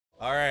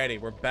Alrighty,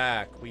 we're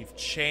back. We've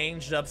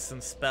changed up some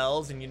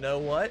spells, and you know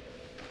what?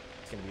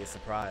 It's gonna be a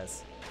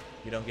surprise.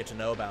 You don't get to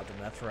know about them.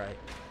 That's right.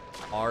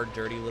 Our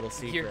dirty little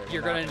secret.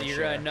 You're gonna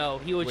know.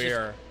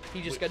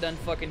 He just got done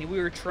fucking. We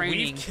were training.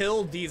 We've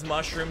killed these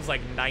mushrooms like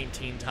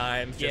 19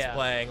 times just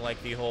playing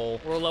like the whole.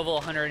 We're level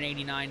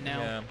 189 now.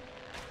 Yeah.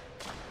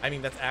 I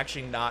mean, that's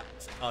actually not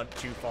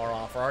too far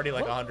off. We're already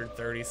like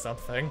 130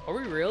 something. Are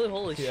we really?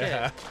 Holy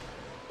shit.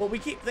 Well, we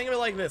keep thinking of it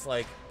like this.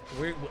 Like,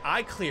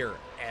 I clear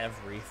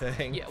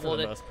everything for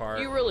the most part.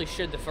 You really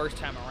should the first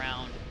time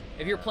around.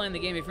 If you're playing the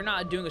game, if you're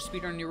not doing a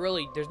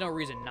speedrun, there's no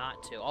reason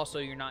not to. Also,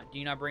 do you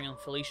not bring in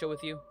Felicia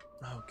with you?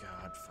 Oh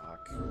god,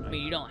 fuck. I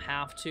mean, you don't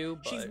have to,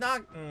 but... She's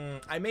not...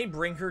 I may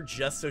bring her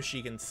just so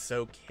she can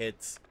soak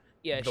hits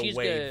she's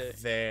way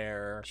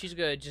there. She's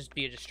gonna just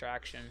be a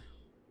distraction.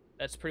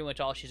 That's pretty much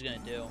all she's gonna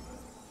do.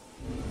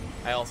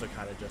 I also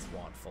kind of just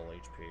want full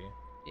HP.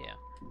 Yeah.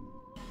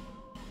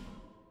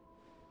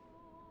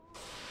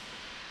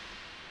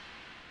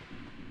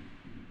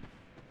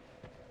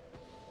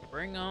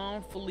 Bring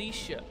on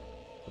Felicia.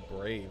 The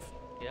brave.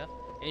 Yeah.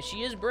 And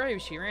she is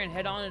brave. She ran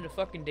head on into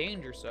fucking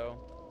danger, so...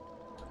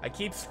 I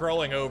keep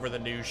scrolling over the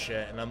new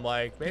shit, and I'm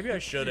like, maybe I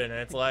shouldn't. And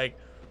it's like,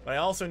 but I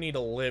also need to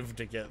live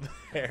to get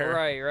there.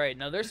 Right.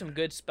 No, there's some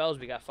good spells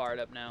we got fired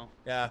up now.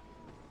 Yeah.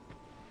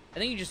 I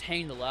think you just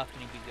hang the left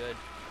and you'd be good.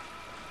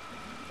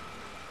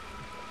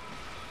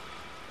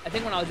 I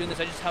think when I was doing this,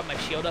 I just had my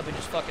shield up and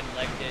just fucking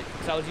legged it.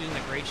 Because I was using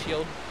the great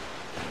shield.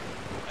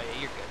 Oh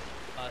yeah, you're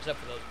good. Except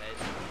for those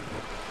guys.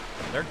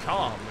 They're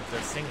calm if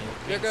they're singing.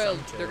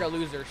 They're gonna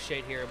lose their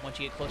shit here once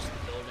you get close to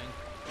the building.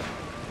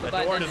 The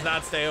door does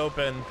not stay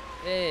open.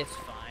 It's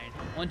fine.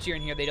 Once you're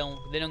in here, they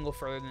don't go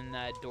further than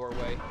that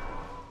doorway.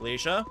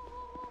 Alicia?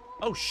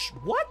 Oh,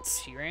 what?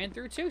 She ran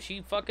through too.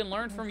 She fucking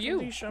learned from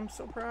you. Alicia, I'm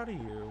so proud of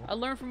you. I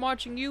learned from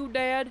watching you,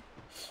 Dad.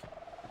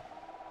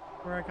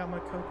 Where I got my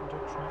coke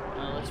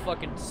addiction. Let's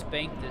fucking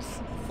spank this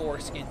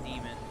foreskin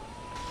demon.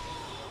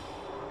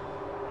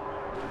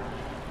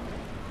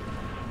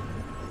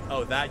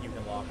 Oh, that you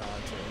can lock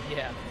onto.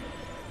 Yeah.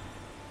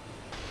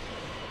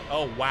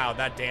 Oh, wow,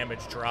 that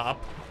damage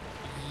drop.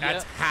 Yep.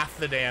 That's half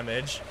the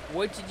damage.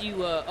 What did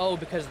you, oh,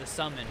 because of the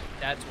summon.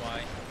 That's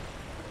why.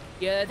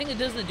 Yeah, I think it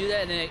doesn't do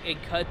that, and then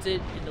it cuts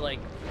it into, like,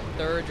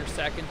 thirds or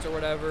seconds or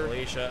whatever.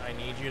 Alicia, I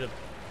need you to...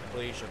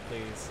 Alicia,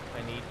 please.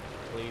 I need...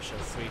 Alicia,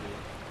 sweetie.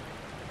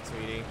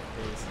 Sweetie,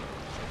 please.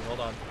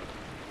 Hold on.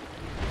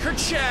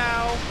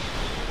 Kerchow!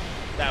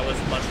 That was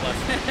much less...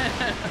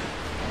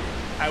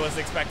 I was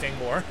expecting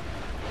more.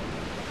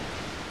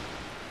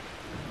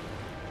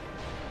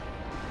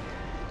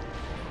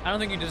 I don't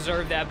think you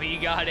deserve that, but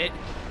you got it.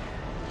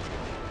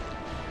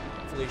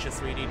 Felicia,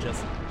 sweetie,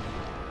 just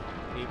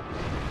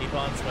keep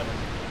on swimming.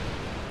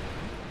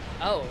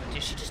 Oh,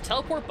 did she just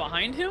teleport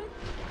behind him?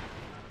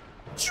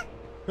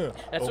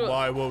 That's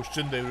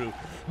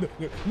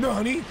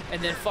Nani?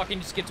 And then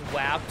fucking just gets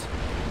whapped.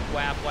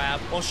 Whap, whap.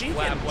 Well, she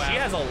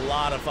has a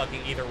lot of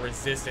fucking either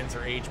resistance or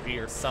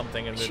HP or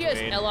something in this She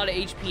has a lot of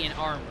HP and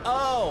armor.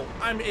 Oh,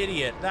 I'm an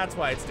idiot. That's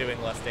why it's doing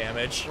less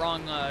damage.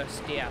 Wrong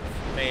staff.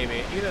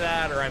 Maybe. Either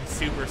that or I'm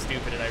super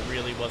stupid and I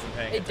really wasn't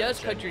paying attention. It does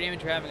cut your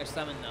damage for having a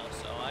summon, though,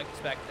 so I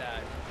expect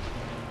that.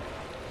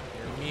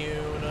 You're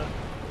immune.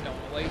 Don't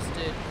want to waste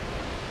it.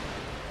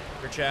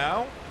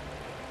 Kerchow?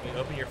 You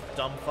open your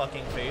dumb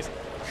fucking face.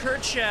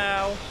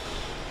 Kerchow!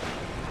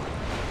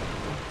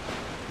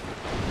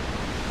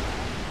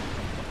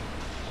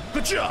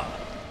 Good job!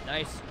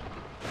 Nice.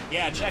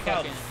 Yeah, check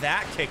out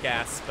that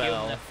kick-ass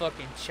spell. Give him the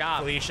fucking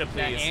chop. Felicia, please.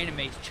 That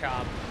anime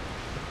chop.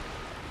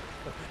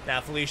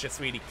 Now, Felicia,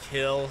 sweetie,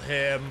 kill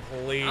him,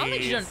 please. I don't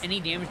think she's done any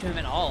damage to him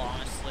at all,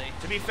 honestly.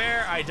 To be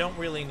fair, I don't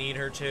really need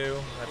her to.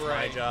 That's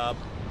my job.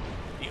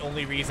 The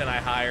only reason I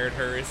hired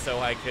her is so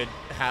I could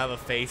have a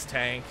face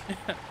tank.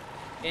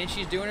 And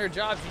she's doing her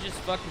job. She just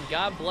fucking,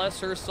 God bless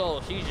her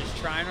soul. She's just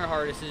trying her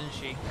hardest, isn't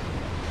she?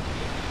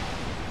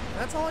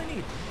 That's all I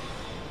need.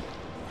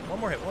 One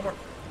more hit, one more.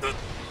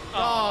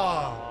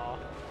 Oh.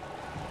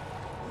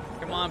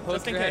 Come on,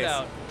 poke your head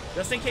out.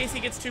 Just in case he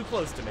gets too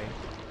close to me.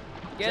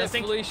 Yes,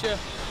 Felicia.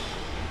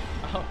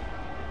 Oh.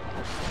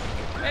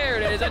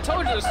 There it is. I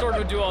told you the sword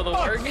would do all the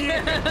work. I knew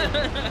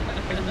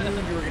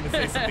you were going to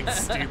say something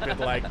stupid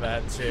like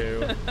that,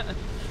 too.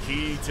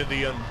 Key to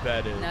the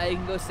embedded. Now you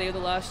can go save the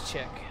last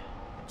chick.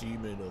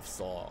 Demon of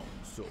Song.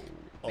 So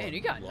man, you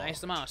got a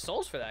nice amount of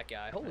souls for that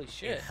guy. Holy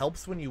shit. It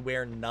helps when you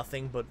wear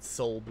nothing but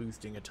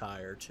soul-boosting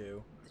attire,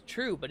 too.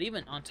 True, but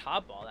even on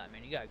top of all that,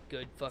 man, you got a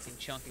good fucking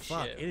chunk of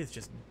shit. It is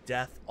just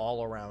death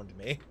all around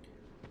me.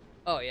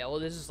 Oh, yeah, well,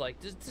 this is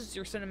like, this is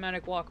your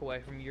cinematic walk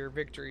away from your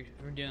victory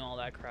from doing all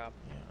that crap.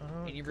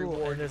 Yeah, and you cool.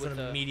 reward There's with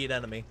an immediate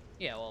enemy.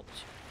 Yeah, well,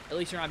 at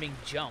least you're not being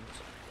jumped.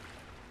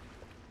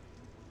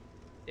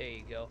 There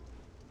you go.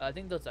 I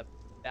think there's a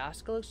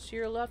basilisk to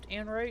your left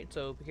and right,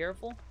 so be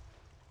careful.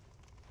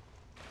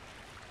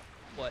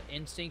 What,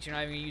 instincts? You're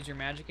not even gonna use your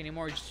magic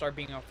anymore? You just start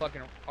being a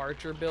fucking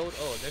archer build?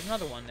 Oh, there's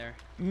another one there.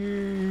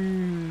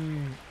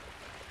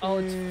 Oh,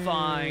 it's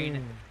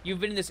fine. You've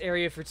been in this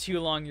area for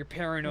too long. You're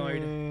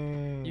paranoid.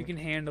 You can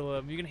handle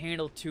him. You can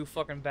handle 2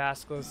 fucking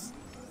basilisks.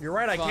 You're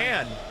right, I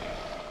can.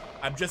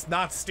 I'm just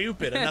not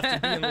stupid enough to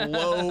be in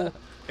low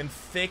and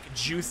thick,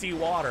 juicy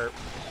water.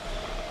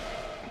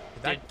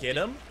 Did that get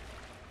him?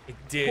 It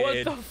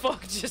did. What the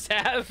fuck just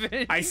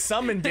happened? I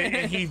summoned it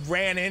and he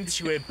ran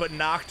into it but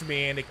knocked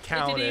me and it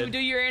counted. It didn't even do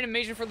your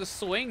animation for the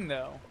swing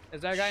though.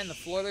 Is that guy in the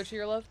floor there to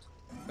your left?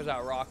 Or is that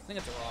a rock? I think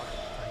it's a rock.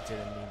 I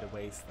didn't mean to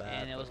waste that.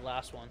 And it was the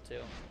last one too.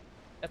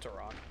 That's a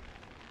rock.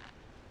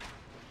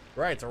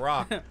 Right, it's a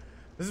rock.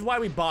 This is why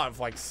we bought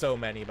like so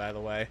many, by the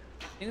way.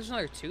 I think there's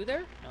another 2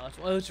 there? No,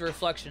 it's a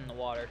reflection in the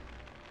water.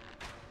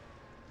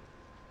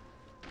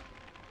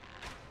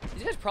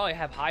 These guys probably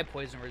have high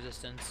poison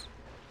resistance.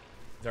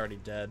 He's already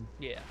dead.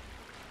 Yeah.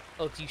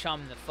 Oh, you shot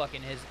him in the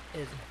fucking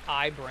his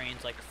eye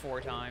brains like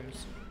 4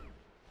 times.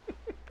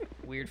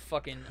 Weird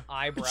fucking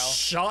eyebrow.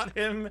 Shot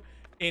him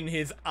in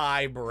his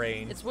eye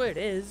brain. It's what it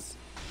is.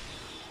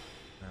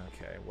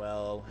 Okay,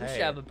 well, You hey.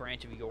 should have a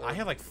branch of yours. I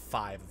have like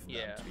 5 of them,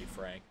 Yeah. to be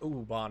frank.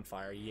 Ooh,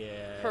 bonfire,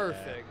 yeah.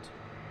 Perfect.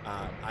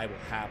 I will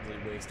happily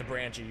waste a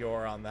branch of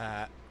yore on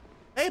that.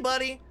 Hey,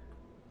 buddy.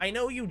 I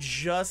know you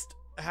just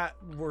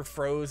were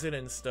frozen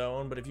in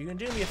stone, but if you can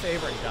do me a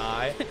favor and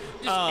die.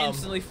 Just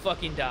instantly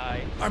fucking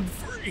die. I'm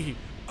free.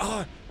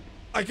 I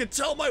can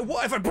tell my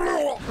wife.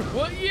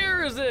 What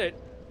year is it?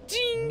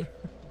 Ding!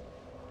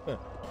 You're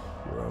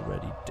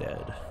already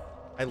dead.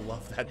 I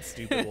love that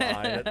stupid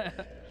line.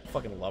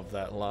 Fucking love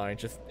that line,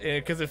 just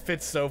because it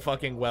fits so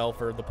fucking well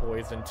for the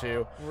poison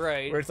too.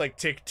 Right. Where it's like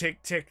tick,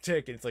 tick, tick,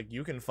 tick. It's like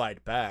you can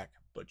fight back,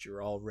 but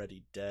you're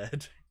already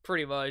dead.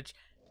 Pretty much.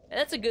 And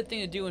that's a good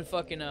thing to do in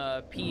fucking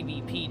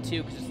PvP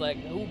too, because it's like,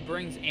 who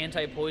brings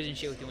anti-poison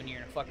shit with you when you're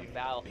in a fucking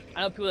battle?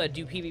 I know people that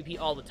do PvP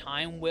all the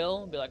time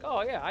will be like,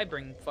 oh yeah, I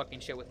bring fucking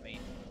shit with me.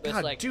 But God,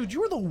 it's like, dude,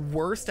 you're the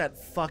worst at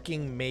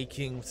fucking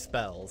making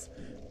spells.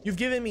 You've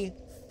given me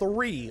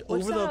 3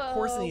 over the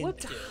course of the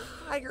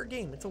entire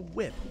game. It's a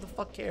whip. Who the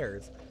fuck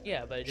cares?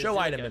 Yeah, but it show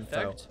does item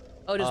info. effect.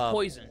 Oh, it is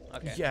poison.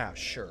 Okay. Yeah,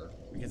 sure.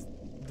 Because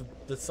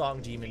the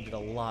song demon did a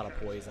lot of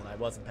poison. I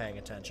wasn't paying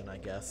attention, I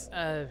guess.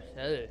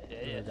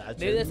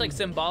 Maybe that's like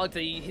symbolic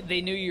that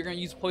they knew you were gonna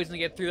use poison to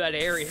get through that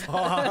area.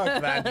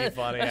 Fuck, that'd be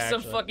funny. That's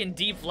actually. some fucking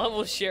deep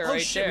level shit Oh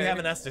right shit, there. we have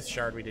an Estus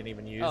shard we didn't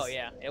even use. Oh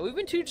yeah, yeah. We've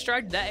been too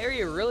distracted. That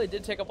area really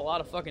did take up a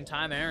lot of fucking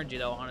time and energy,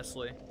 though.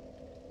 Honestly.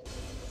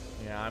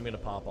 Yeah, I'm gonna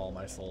pop all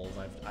my souls.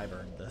 I've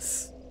earned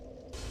this.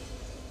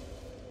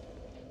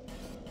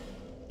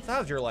 So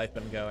how's your life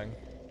been going?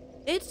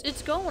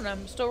 It's going.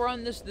 I'm still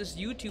running this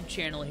YouTube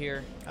channel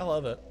here. I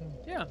love it.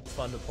 Yeah. It's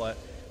fun to play.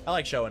 I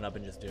like showing up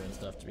and just doing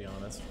stuff, to be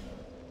honest.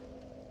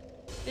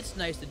 It's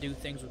nice to do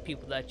things with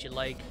people that you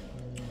like.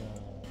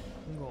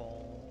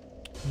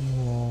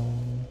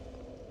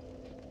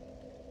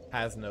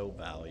 Has no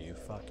value.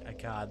 Fuck.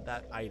 God,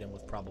 that item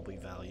was probably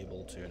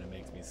valuable too, and it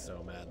makes me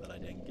so mad that I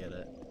didn't get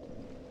it.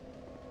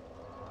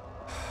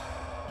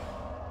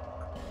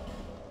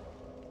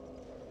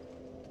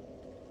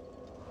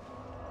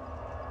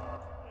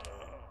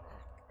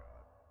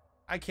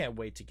 I can't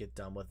wait to get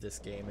done with this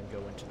game and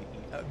go into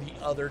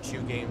the other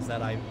 2 games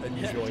that I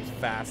enjoyed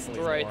vastly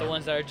Right, more. the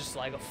ones that are just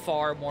like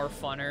far more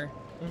funner.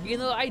 You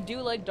know, I do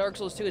like Dark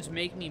Souls 2. It's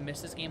making me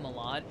miss this game a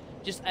lot.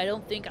 Just I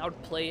don't think I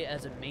would play it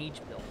as a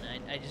mage build.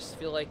 And I just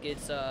feel like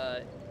it's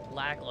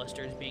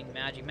lackluster as being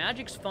magic.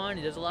 Magic's fun.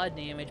 It does a lot of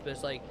damage, but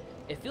it's like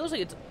it feels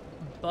like it's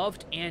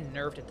buffed and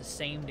nerfed at the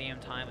same damn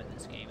time in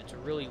this game. It's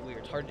really weird.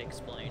 It's hard to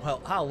explain.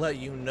 Well, I'll let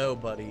you know,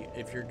 buddy.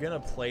 If you're gonna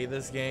play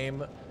this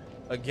game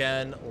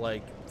again,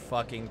 like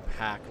fucking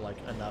pack like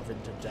enough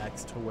into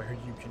dex to where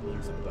you can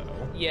use a bow.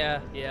 Yeah,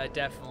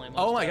 definitely.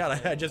 Oh my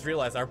god, I just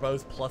realized our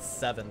bow's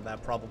 +7.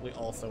 That probably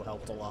also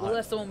helped a lot. Well,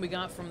 that's the one we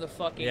got from the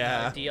fucking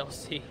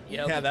DLC.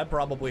 Yep. Yeah, that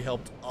probably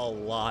helped a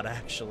lot,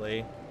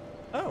 actually.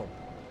 Oh.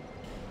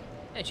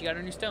 And she got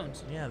her new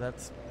stones. Yeah,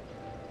 that's...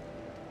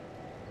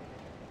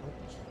 I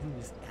don't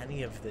use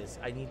any of this.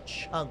 I need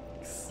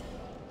chunks.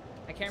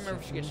 I can't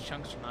remember if she gets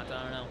chunks or not.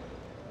 I don't know.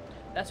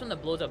 That's one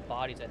that blows up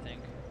bodies, I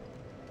think.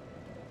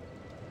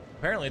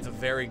 Apparently, it's a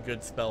very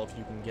good spell if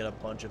you can get a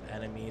bunch of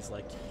enemies,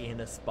 like,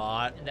 in a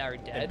spot. And that are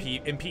dead?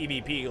 In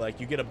PvP, like,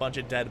 you get a bunch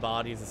of dead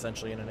bodies,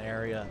 essentially, in an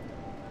area,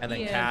 and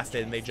then cast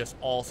it, and they just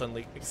all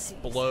suddenly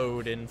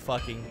explode and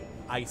fucking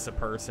ice a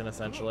person,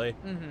 essentially.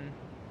 Mm-hmm.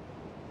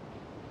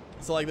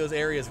 So, like, those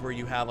areas where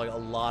you have, like, a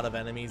lot of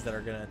enemies that are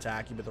going to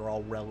attack you, but they're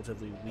all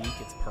relatively weak,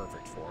 it's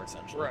perfect for,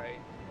 essentially. Right.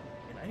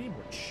 And I need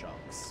more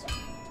chunks.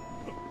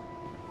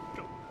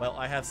 Well,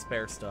 I have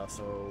spare stuff,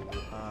 so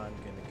I'm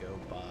going to go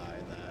buy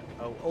that.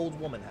 Oh, old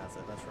woman has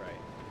it, that's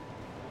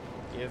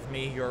right. Give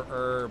me your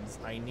herbs.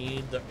 I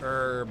need the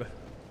herb.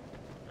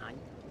 I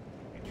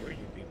knew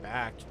you'd be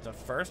back. The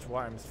first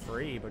one's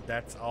free, but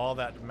that's all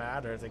that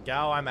matters.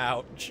 Go, I'm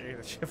out.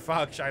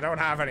 Fuck, I don't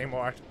have any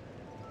more.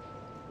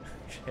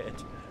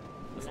 Shit.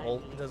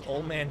 Does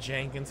old man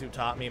Jenkins, who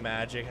taught me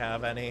magic,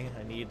 have any?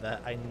 I need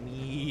that. I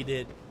need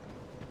it.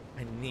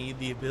 I need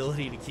the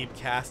ability to keep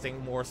casting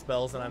more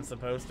spells than I'm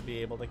supposed to be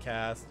able to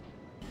cast.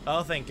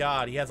 Oh, thank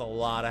God. He has a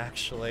lot,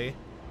 actually.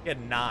 He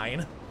had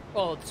 9.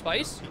 Oh, the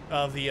spice?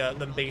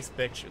 The base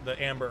bitch,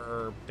 the amber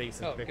herb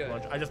basic Oh, bitch good.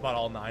 bunch. I just bought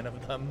all 9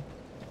 of them.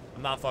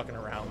 I'm not fucking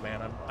around,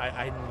 man.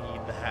 I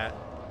need that.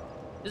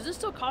 Does this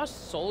still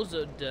cost souls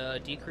to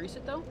decrease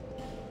it though?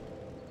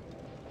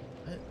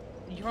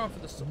 You're going for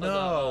the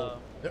No,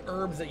 the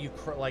herbs that you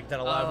like that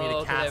allow me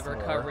to cast that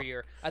more. recover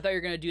your. I thought you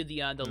were gonna do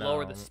the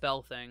lower the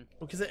spell thing.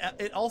 Because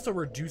it also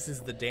reduces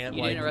the damage.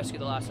 You didn't rescue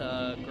the last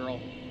girl.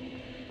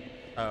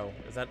 Oh,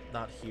 is that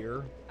not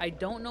here? I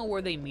don't know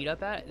where they meet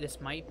up at. This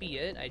might be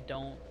it. I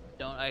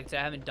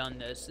haven't done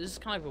this. This is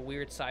kind of a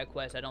weird side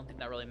quest. I don't think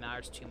that really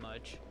matters too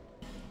much.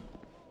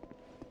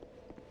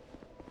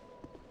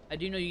 I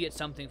do know you get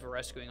something for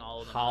rescuing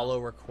all of them. Hollow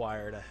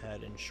required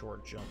ahead and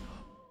short jump.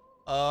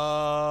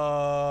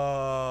 Oh,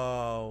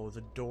 the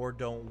door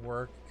don't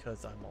work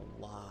because I'm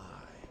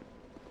alive.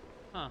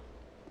 Huh.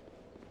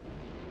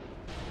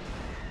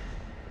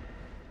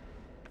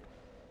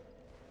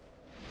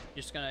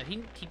 Just gonna... He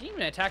didn't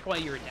even attack while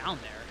you were down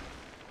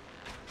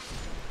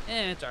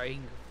there. It's alright. He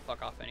can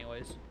fuck off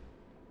anyways.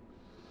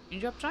 You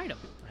can jump behind him.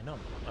 I know.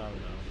 Oh,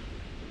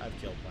 no. I've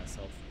killed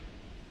myself.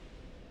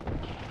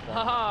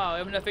 Haha, I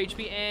have enough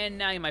HP, and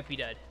now you might be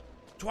dead.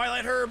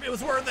 Twilight Herb, it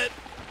was worth it!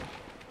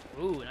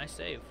 Ooh, nice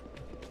save.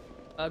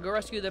 Go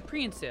rescue the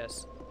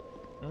princess.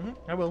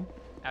 I will.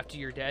 After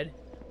you're dead.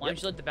 Why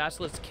don't you let the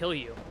basilisk kill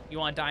you? You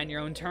want to die on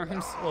your own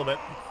terms? A little bit.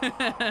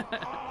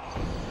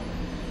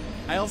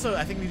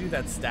 I think we do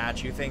that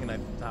statue thing, and I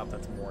thought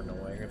that's more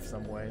annoying in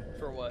some way.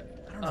 For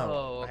what? I don't know.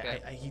 Oh, okay.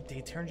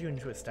 They turned you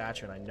into a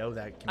statue, and I know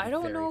that can be I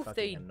don't very know if fucking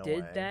they annoying.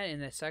 did that in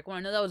the second one.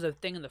 I know that was a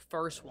thing in the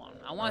first one.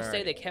 I want to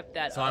say they kept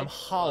that So up, I'm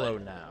hollow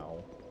but-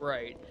 now.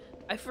 Right.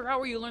 I forgot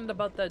where you learned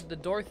about the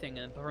door thing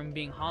and from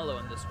being hollow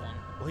in this one.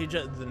 Well,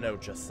 the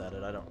note just said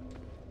it. I don't...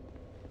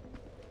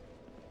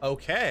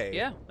 Okay.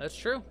 Yeah, that's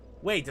true.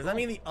 Wait, does that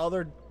mean the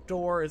other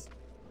door is...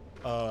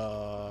 You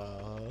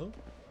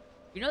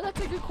know,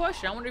 that's a good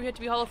question. I wonder if you have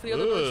to be hollow for the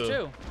other doors,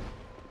 too.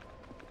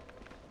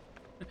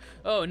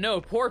 Oh, no,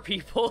 poor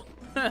people.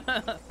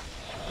 That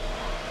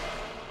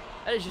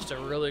is just a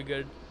really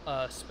good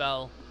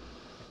spell.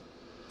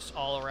 Just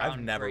all around. I've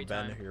never great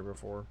been time. here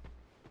before.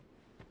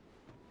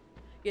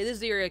 Yeah, this is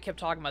the area I kept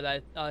talking about.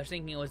 That I was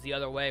thinking it was the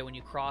other way when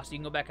you cross. You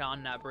can go back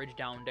on that bridge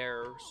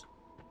downstairs.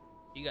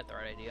 You got the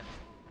right idea.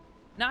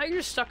 Now you're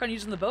just stuck on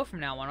using the bow from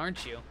now on,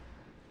 aren't you?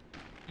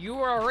 You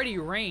were already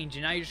range,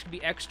 and now you're just gonna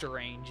be extra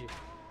range.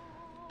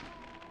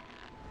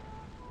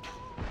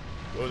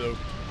 Oh no.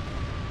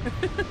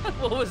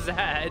 What was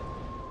that?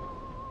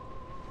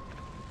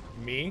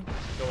 Me?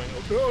 Going,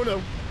 oh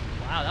no.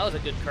 Wow, that was a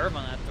good curve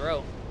on that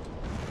throw.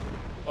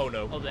 Oh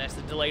no. Oh, that's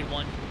the delayed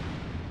one.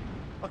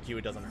 Fuck you,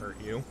 it doesn't hurt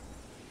you.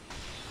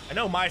 I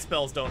know my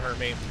spells don't hurt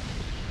me.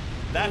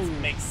 That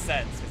makes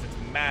sense, because it's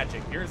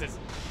magic. Yours is...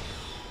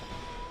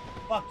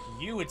 Fuck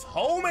you, it's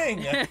homing!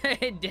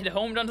 It did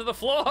homed onto the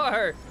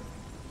floor.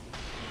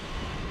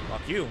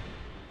 Fuck you.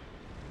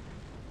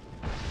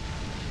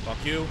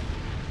 Fuck you.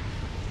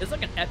 It's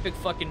like an epic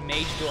fucking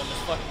mage duel on this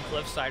fucking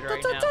cliffside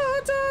right now.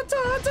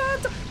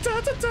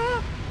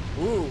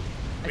 Ooh.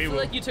 I feel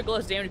like you took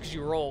less damage because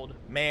you rolled.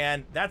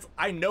 Man,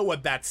 I know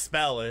what that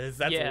spell is.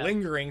 That's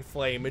Lingering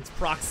Flame. It's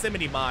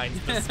Proximity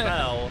Mines, the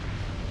spell.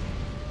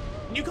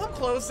 Can you come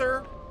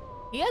closer?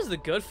 He has the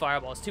good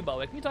fireballs too, by the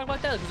way. Can you talk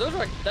about that? Because those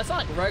are that's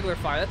not like regular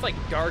fire. That's like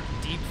dark,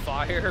 deep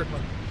fire.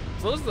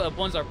 So those are the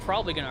ones that are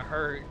probably gonna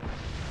hurt.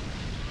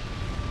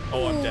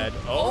 Oh, I'm dead.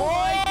 Oh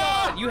my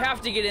god! You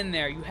have to get in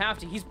there. You have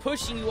to. He's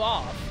pushing you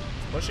off.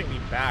 He's pushing me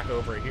back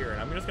over here, and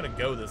I'm just gonna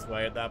go this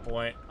way at that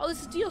point. Oh,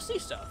 this is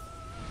DLC stuff.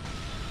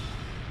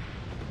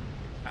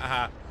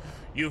 Haha.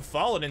 You've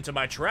fallen into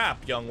my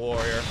trap, young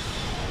warrior.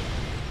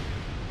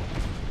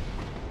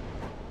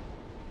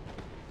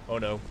 Oh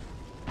no.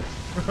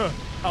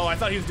 Oh, I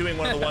thought he was doing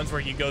one of the ones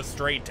where you go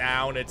straight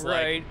down. It's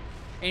right.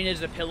 And there's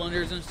the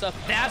pillars and stuff.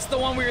 That's the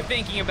one we were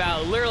thinking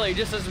about, literally,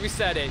 just as we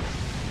said it.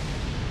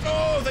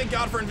 Oh, thank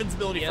God for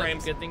invincibility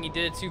frames. Good thing you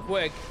did it too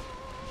quick.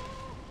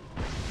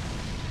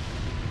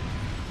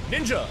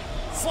 Ninja,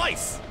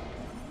 slice.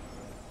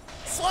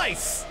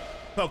 Slice.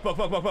 Poke, poke,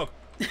 poke, poke, poke.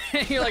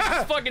 You're like,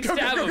 fucking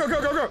stab him.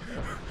 Go.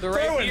 The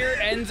rapier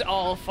ends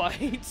all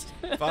fights.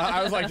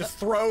 I was like, just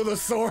throw the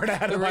sword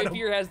at him. The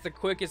rapier has the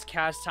quickest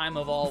cast time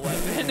of all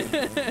weapon.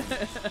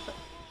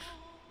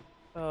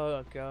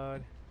 Oh,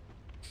 God.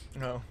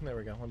 Oh, there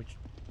we go. Let me...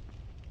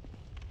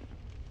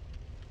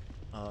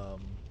 Hold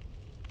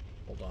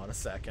on a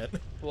second.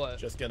 What?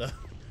 Just gonna...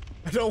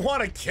 I don't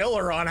want to kill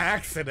her on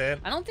accident.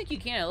 I don't think you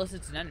can unless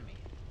it's an enemy.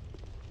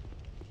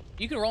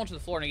 You can roll into the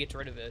floor and get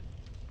rid of it.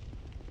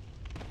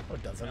 Oh,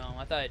 it doesn't. No,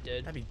 I thought it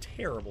did. That'd be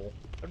terrible.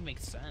 That would make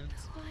sense.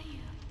 Who are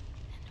you?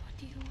 And what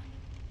do you want?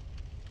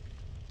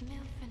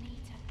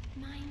 Milfanita.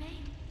 My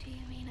name, do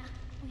you mean?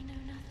 We know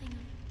nothing of.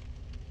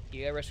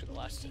 You gotta rescue the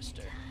last Waiting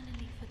sister.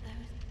 eternally for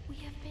those we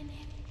have been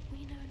in.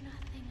 We know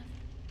nothing of.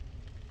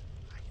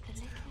 The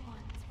little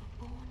ones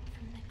were born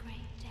from the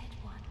great dead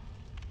one.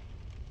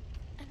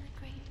 And the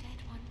great dead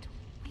one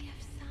we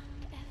have sung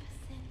ever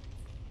since.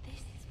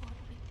 This is what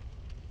we.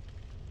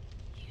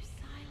 You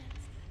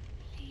silence.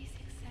 Please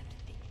accept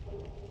the.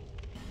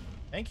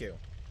 Thank you.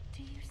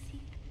 Do you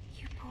seek?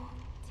 You poor,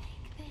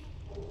 take this.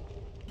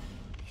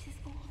 This is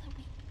all that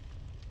we,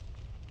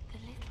 the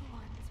little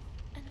ones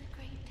and the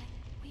great dead,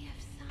 we have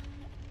sung.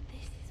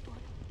 This is what.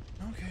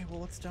 Okay,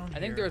 well, what's down here? I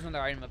think there was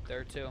another item up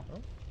there too.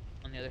 Oh.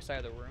 On the other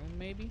side of the room,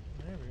 maybe.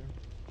 Maybe.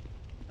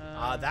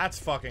 That's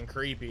fucking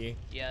creepy.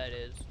 Yeah, it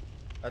is.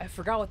 I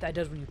forgot what that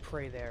does when you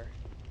pray there.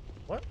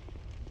 What?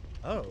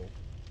 Oh.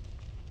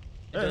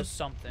 It does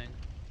something.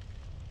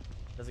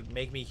 Does it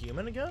make me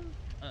human again?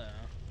 I don't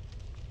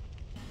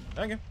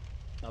know. Okay.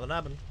 Nothing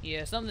happened.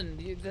 Yeah,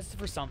 something. That's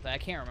for something. I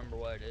can't remember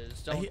what it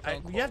is. Don't you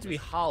have to be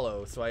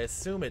hollow, so I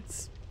assume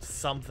it's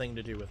something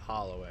to do with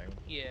hollowing.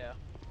 Yeah.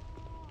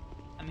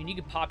 I mean, you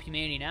could pop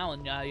humanity now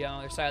and now you're on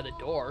the other side of the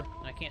door,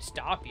 and I can't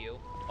stop you.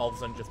 All of a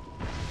sudden, just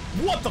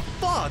what the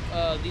fuck?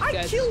 These I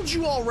guys, killed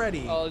you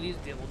already. Oh, these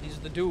are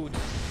the dudes.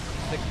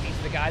 These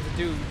are the guys, the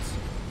dudes.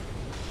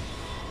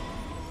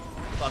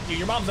 Fuck you.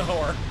 Your mom's a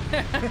whore.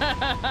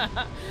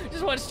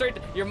 Just went straight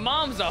to, your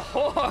mom's a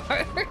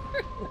whore.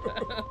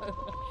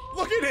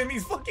 Look at him.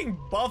 He's fucking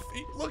buff.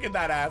 Look at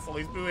that asshole.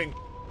 He's doing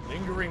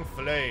lingering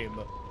flame.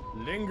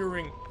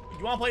 Lingering.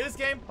 You want to play this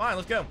game? Fine,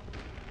 let's go.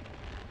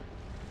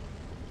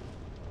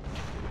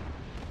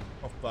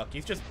 Oh, fuck.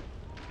 He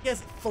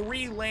has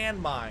 3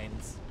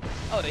 landmines.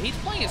 Oh, he's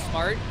playing it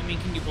smart. I mean,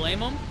 can you blame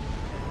him?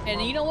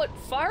 And you know what?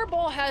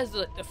 Fireball has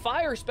the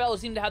fire spells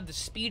seem to have the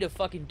speed of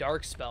fucking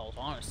dark spells,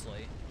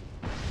 honestly.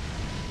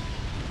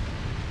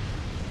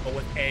 But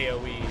with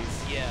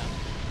AoEs. Yeah.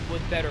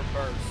 With better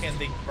bursts. And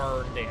they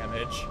burn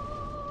damage.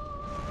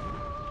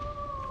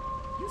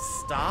 You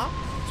stop?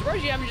 I'm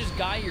surprised you haven't just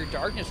got your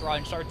darkness rod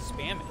and started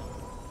spamming.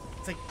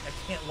 It's like I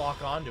can't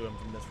lock onto him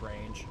from this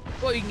range.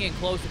 Well, you can get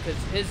closer because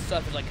his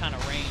stuff is like kind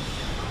of ranged.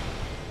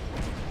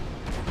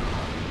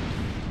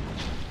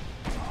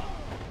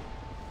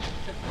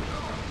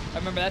 I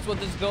remember that's what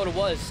this build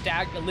was.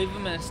 Leave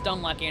him in a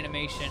stun-like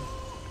animation.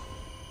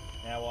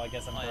 Yeah, well, I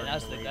guess I'm. Oh, yeah,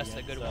 that's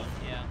the good one.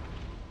 Yeah.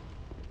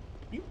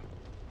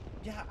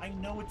 Yeah, I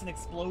know it's an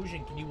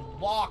explosion. Can you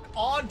lock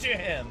onto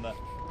him?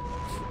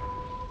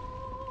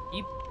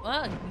 You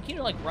can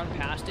like run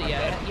past it.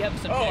 Yeah, you have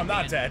some. Oh, I'm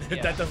not dead.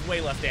 Yeah. That does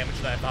way less damage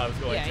than I thought it was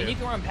going to. Yeah, and you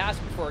can run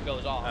past it before it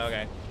goes off.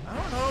 Okay. I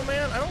don't know,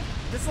 man.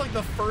 This is like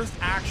the first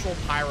actual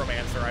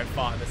pyromancer I've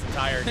fought in this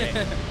entire game.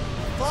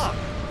 Fuck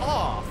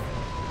off.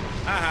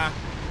 Haha.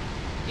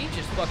 He's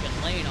just fucking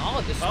laying all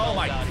of this spells Oh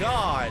my out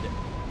god.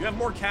 You have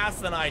more casts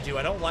than I do.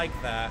 I don't like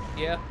that.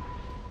 Yeah.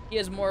 He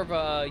has more of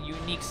a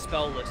unique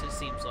spell list, it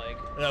seems like.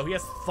 No, he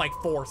has like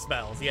 4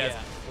 spells. He has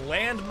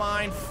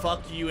landmine,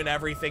 fuck you, and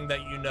everything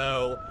that you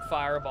know.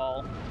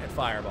 Fireball. And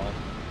fireball.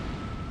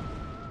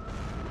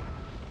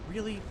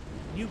 Really?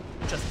 You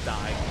just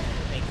died.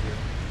 Thank you.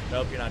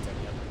 Nope, you're not dead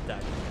yet.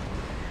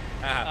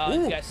 Died.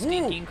 He's got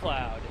Stinking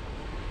Cloud.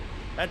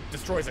 That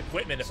destroys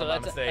equipment if I'm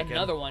not mistaken. So that's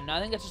another one. No, I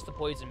think that's just the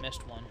Poison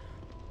Mist one.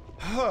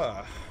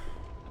 Huh.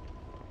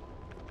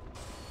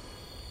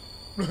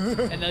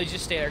 And they'll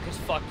just stay there because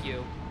fuck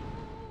you.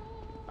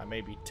 I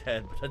may be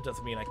dead, but that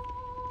doesn't mean I...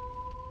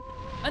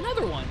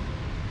 Another one.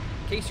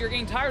 In case you're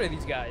getting tired of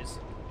these guys.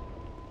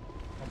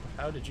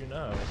 How did you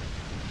know?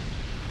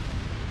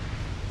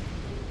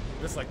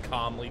 Just like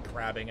calmly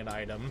grabbing an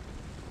item.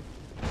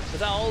 Was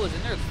that all that was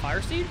in there? The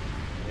Fire Seed?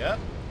 Yep.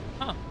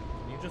 Huh.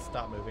 Can you just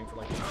stop moving for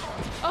like...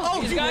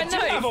 Oh, he's got a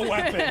knife! have a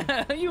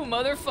weapon! You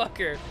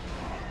motherfucker.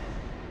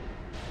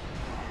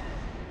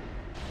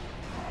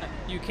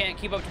 You can't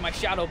keep up to my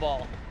Shadow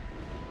Ball.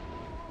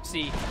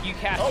 See, you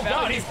cast... Oh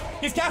god,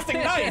 he's casting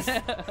knife!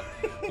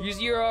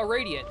 Use your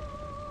Radiant.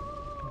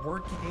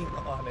 Working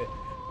on it.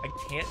 I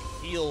can't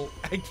heal.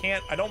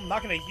 I'm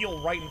not gonna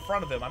heal right in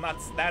front of him. I'm not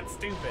that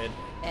stupid.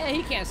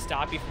 He can't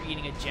stop you from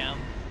eating a gem.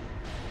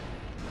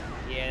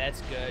 Yeah,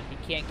 that's good. He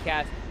can't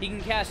cast... He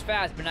can cast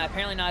fast, but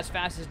apparently not as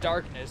fast as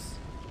Darkness.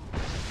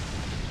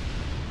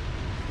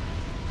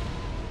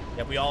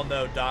 Yeah, we all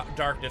know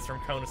Darkness from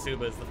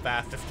Konosuba is the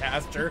fastest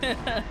caster.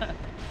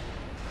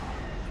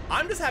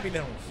 I'm just happy they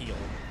don't heal.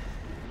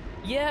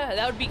 Yeah,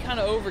 that would be kind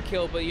of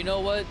overkill, but you know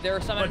what? There are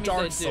some enemies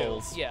Dark that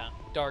Souls. do. Yeah,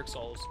 Dark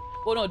Souls.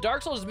 Well, no,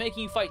 Dark Souls is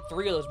making you fight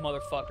 3 of those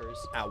motherfuckers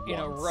in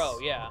a row.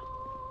 Yeah.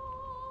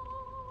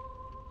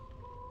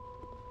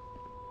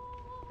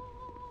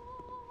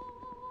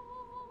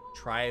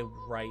 Try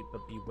right,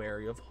 but be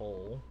wary of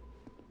hole.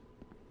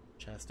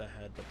 Chest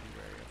ahead, but be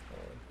wary of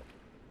hole.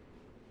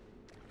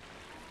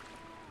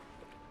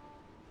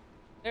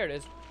 There it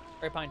is,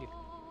 right behind you.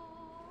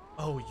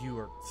 Oh,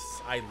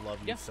 I love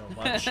you so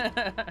much.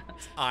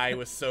 I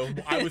was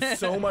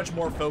so much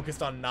more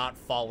focused on not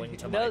falling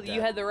to my death.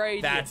 You had the right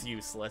idea. That's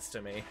useless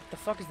to me. What the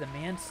fuck is the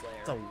Manslayer?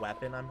 It's a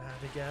weapon, I'm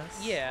to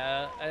guess.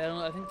 Yeah, I don't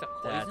know. I think it's a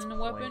poison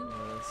weapon.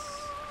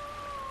 Pointless.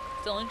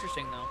 Still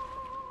interesting though.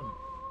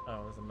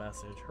 Oh, there's a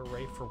message.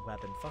 Hooray for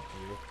weapon. Fuck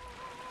you.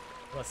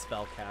 I'm a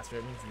spellcaster.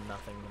 It means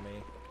nothing to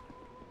me.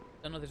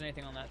 Don't know if there's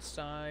anything on that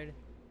side.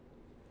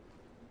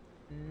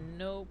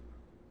 Nope.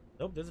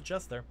 Nope, there's a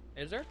chest there.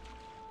 Is there?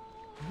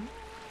 Mm-hmm.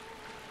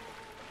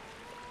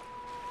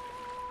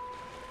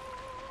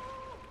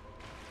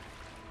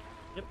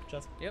 Yep,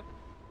 chest. Yep.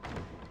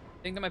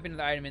 I think there might be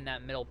another item in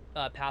that middle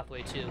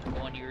pathway too, the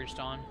one you were just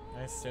on.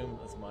 I assumed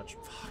as much.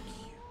 Fuck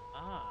you.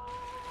 Ah.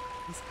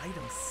 These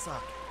items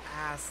suck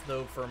ass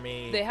though for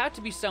me. They have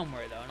to be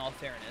somewhere though, in all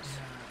fairness.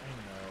 Yeah, I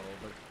know,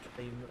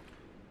 but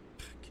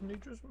can they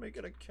just make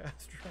it a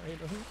caster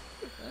item?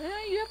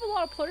 Yeah, you have a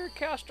lot of player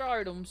caster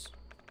items.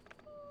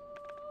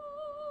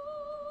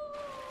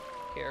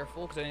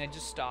 Careful, because I think it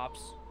just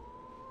stops.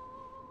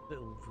 It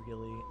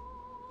really?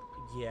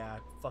 Yeah,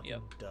 it fucking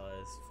Yep.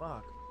 does.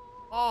 Fuck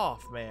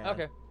off, man.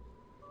 Okay.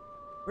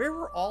 Where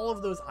were all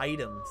of those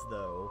items,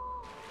 though?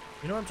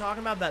 You know what I'm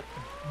talking about? That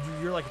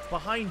you're like, it's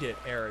behind it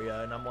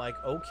area, and I'm like,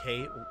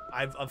 okay,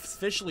 I've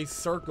officially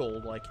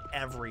circled, like,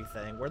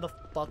 everything. Where the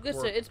fuck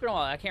were... It's been a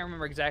while. I can't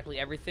remember exactly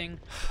everything.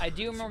 I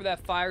do remember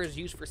that fire is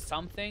used for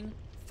something.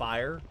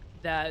 Fire?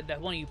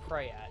 That one you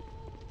pray at.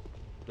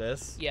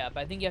 This? Yeah, but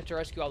I think you have to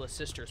rescue all the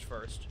sisters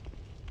first.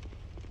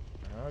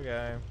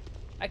 Okay.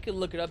 I could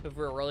look it up if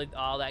we're really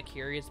all that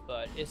curious,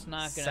 but it's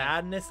not gonna...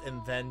 Sadness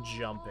and then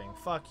jumping.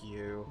 Fuck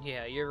you.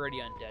 Yeah, you're already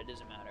undead.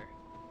 Doesn't matter.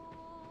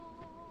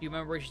 You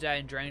remember where she's at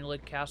in Drain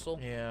Lake Castle?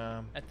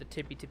 Yeah. At the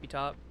tippy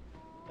top?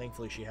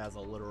 Thankfully, she has a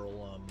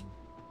literal,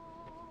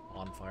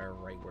 bonfire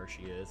right where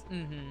she is.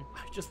 Mm-hmm.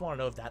 I just want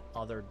to know if that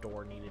other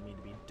door needed me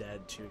to be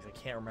dead, too, because I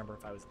can't remember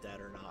if I was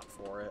dead or not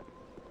for it.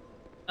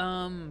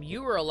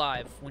 You were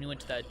alive when you went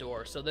to that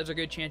door, so there's a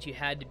good chance you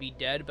had to be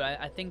dead, but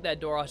I think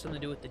that door has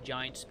something to do with the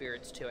giant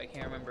spirits, too. I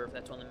can't remember if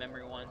that's one of the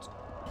memory ones.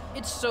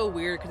 It's so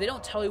weird, because they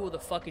don't tell you where the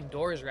fucking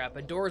doors are at,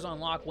 but doors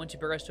unlock once you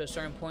progress to a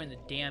certain point in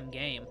the damn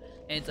game.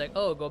 And it's like,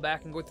 oh, go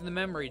back and go through the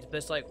memories, but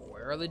it's like,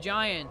 where are the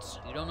giants?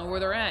 You don't know where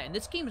they're at. And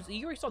this game's,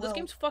 you already saw, this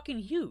game's fucking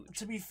huge.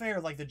 To be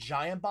fair, like, the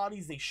giant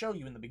bodies, they show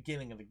you in the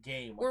beginning of the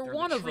game. Like, Where they're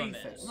one the of them tree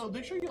is. thing. No,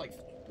 they show you, like,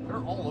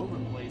 they're all over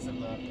the place in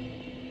the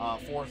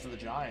Forest of the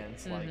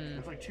Giants. Like,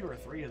 there's, like, 2 or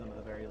 3 of them at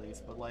the very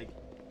least. But, like,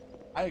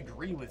 I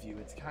agree with you.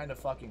 It's kind of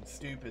fucking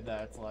stupid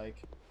that it's like,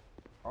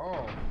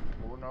 oh,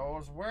 who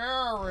knows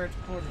where it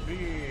could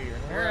be.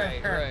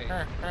 Right.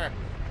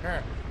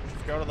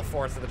 Just go to the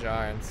Forest of the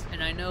Giants.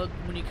 And I know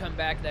when you come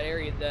back to that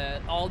area,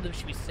 that all of them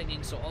should be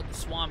singing, so all the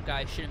swamp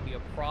guys shouldn't be a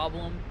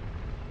problem.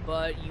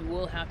 But you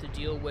will have to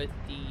deal with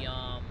the,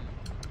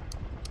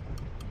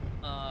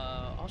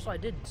 also I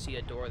did see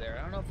a door there.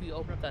 I don't know if you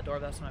open up that door,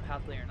 if that's on my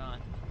pathway or not.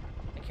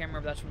 I can't remember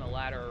if that's from the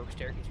ladder or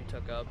staircase we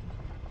took up.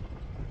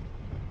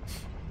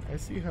 I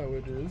see how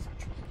it is.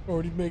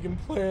 Already making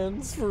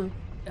plans for...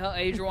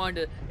 Adrian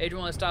wanted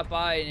to stop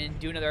by and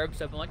do another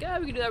episode. I'm like, yeah,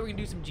 we can do that. We can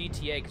do some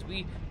GTA, because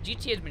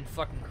GTA's been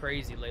fucking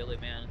crazy lately,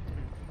 man.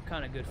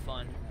 Kind of good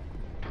fun.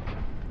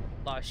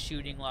 A lot of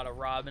shooting, a lot of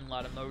robbing, a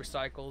lot of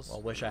motorcycles.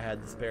 Well, wish I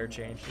had the spare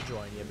change to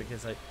join you,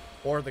 because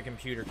or the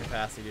computer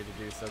capacity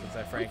to do so, because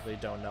I frankly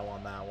don't know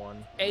on that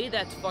one. A,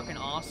 that's fucking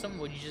awesome,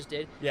 what you just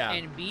did. Yeah.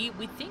 And B,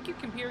 we think your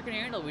computer can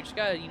handle it. We just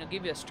gotta,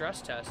 give you a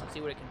stress test and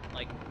see what it can,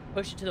 like,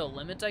 push it to the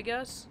limits, I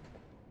guess.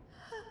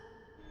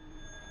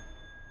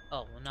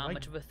 Oh, well, not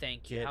much of a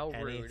thank you. How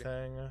rude.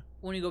 Anything?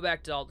 When you go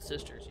back to all the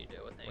sisters, you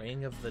do, I think.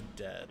 Ring of the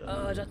Dead.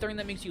 Is that the thing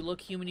that makes you look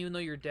human even though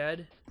you're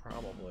dead?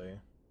 Probably.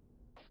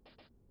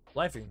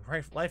 Life.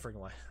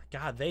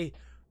 God, they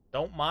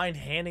don't mind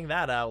handing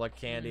that out like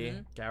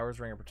candy. Gower's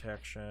Ring of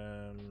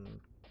Protection.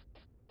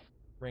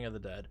 Ring of the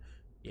Dead.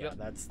 Yeah, Yep.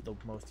 That's the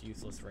most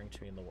useless ring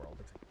to me in the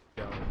world.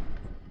 Don't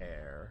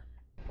care.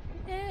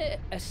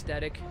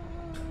 Aesthetic.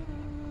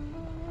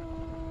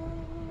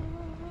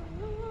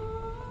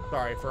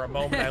 Sorry, for a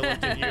moment I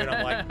looked at you and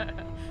I'm like,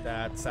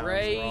 that sounds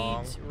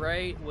wrong.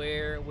 Right,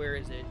 where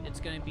is it? It's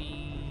gonna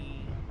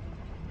be...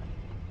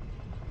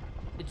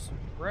 It's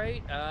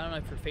right, I don't know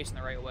if you're facing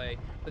the right way,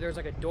 but there's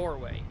like a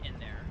doorway in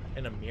there.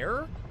 In a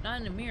mirror? Not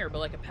in a mirror, but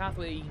like a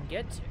pathway you can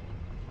get to.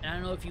 And I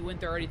don't know if you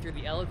went there already through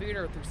the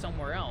elevator or through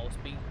somewhere else,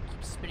 but you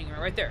keep spinning around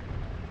right there.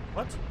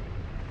 What?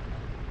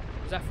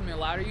 Was that from your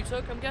ladder you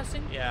took, I'm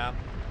guessing? Yeah.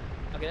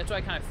 Okay, that's what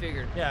I kind of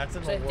figured. Yeah, it's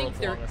in the I think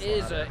there longest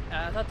is ladder.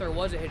 I thought there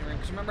was a hidden ring,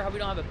 because remember how we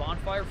don't have a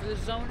bonfire for this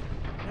zone?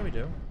 Yeah, we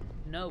do.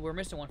 No, we're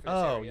missing one for this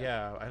Oh, area.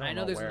 yeah, I don't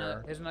know there's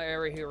where. there's another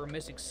area here we're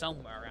missing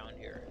somewhere around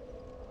here.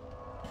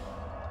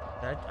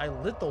 I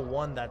lit the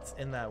one that's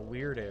in that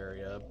weird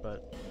area,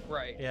 but...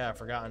 Right. Yeah,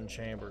 Forgotten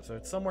Chamber. So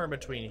it's somewhere in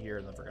between here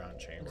and the Forgotten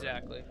Chamber.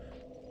 Exactly.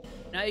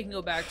 Now you can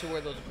go back to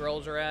where those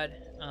girls are at.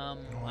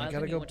 I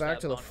gotta go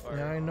back to the...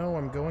 Yeah, I know.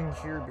 I'm going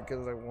here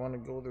because I want to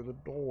go through the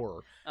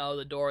door. Oh,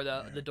 the door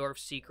of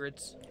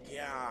secrets.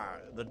 Yeah,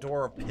 the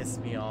door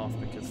pissed me off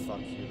because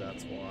fuck you,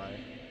 that's why.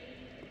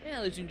 Yeah,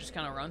 at least you can just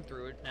kind of run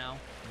through it now.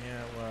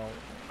 Yeah, well...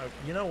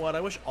 you know what?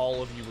 I wish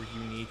all of you were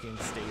unique and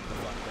stayed the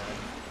fuck dead.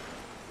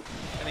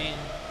 I mean,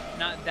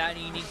 not that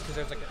unique because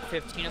there's like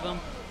 15 of them,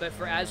 but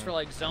as for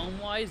like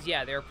zone-wise,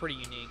 yeah, they're pretty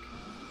unique.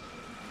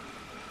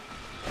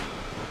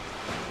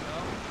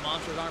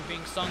 Monsters aren't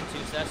being sung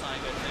to, so that's not a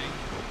good thing.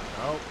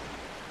 Oh.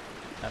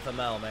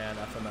 FML, man,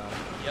 FML.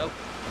 Yep.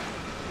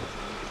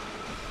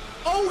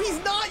 Oh, he's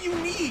not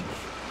unique!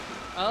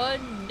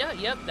 No,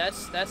 yep,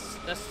 that's this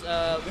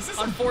is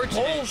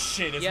unfortunate.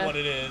 Bullshit is Yeah, what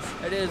it is.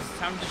 It is.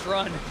 Time to just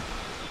run.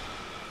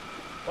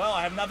 Well,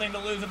 I have nothing to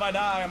lose if I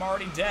die. I'm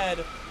already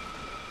dead.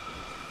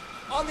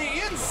 On the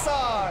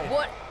inside!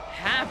 What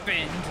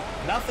happened?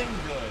 Nothing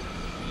good.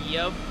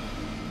 Yep.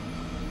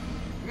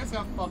 You guys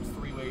got fucked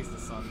 3 ways to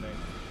Sunday.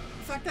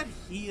 The fact that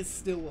he is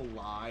still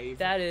alive.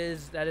 That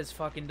is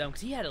fucking dumb,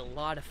 because he had a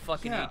lot of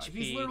fucking yeah, HP.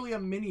 he's literally a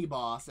mini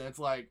boss, and it's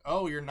like,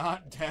 oh, you're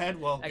not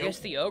dead? Well, I guess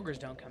the ogres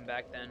don't come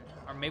back then.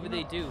 Or maybe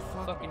they do.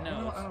 Who fucking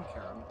knows? I don't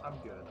care. I'm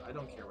good. I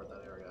don't care what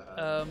that area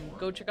has.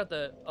 Go check out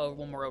the... Oh,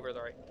 one more over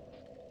there, right?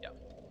 Yeah.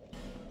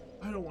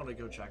 I don't want to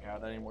go check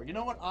out anymore. You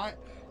know what?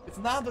 It's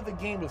not that the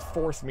game has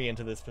forced me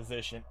into this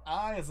position.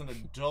 I, as an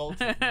adult,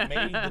 have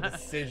made the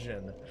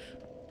decision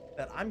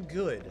that I'm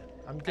good.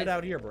 I'm good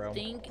out here, bro. I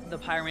think the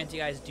pyromancy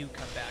guys do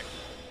come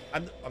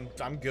back.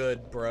 I'm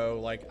good, bro.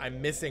 Like,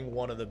 I'm missing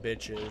one of the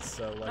bitches,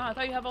 so like. No, I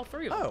thought you have all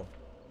 3 of them. Oh,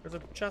 there's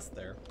a chest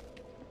there.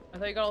 I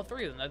thought you got all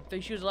 3 of them. I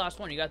think she was the last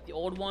one. You got the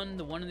old one,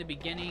 the one in the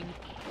beginning,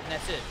 and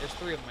that's it. There's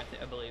 3 of them,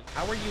 I believe.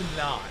 How are you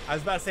not? I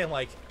was about to say,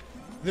 like,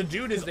 the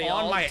dude is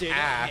on my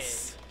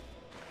ass.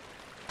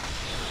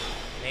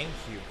 Thank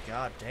you.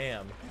 God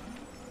damn.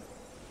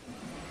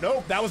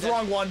 Nope, that was the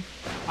wrong one.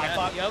 I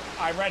thought. Yep.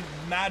 I read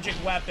magic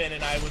weapon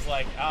and I was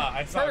like,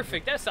 I saw.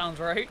 Perfect. That sounds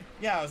right.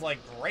 Yeah, I was like,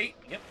 great.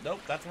 Yep. Nope.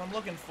 That's what I'm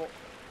looking for.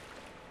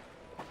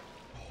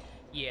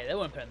 Yeah, they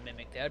wouldn't put a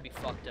mimic there. That'd be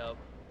fucked up.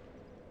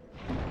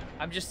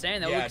 I'm just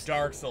saying that. Yeah,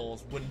 Dark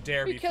Souls wouldn't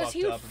dare be fucked up about.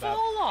 Because he would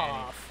fall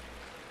off.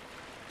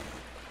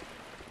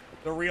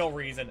 The real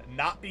reason,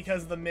 not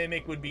because the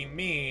mimic would be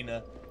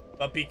mean,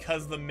 but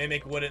because the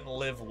mimic wouldn't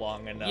live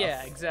long enough.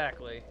 Yeah,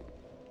 exactly.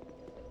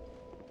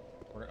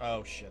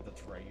 Oh shit,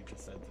 that's right. You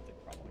just said that they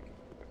probably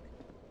come back.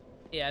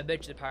 Yeah, I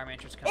bet you the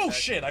pyromancers come Oh back.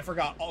 shit, I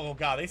forgot. Oh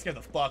god, they scared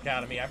the fuck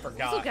out of me. I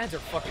forgot. Those guys are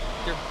fucking.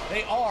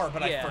 They are,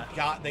 but yeah, I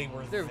forgot they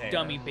were they're there.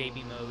 dummy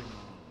baby mode.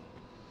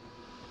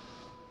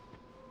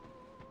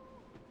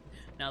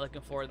 Not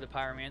looking forward to the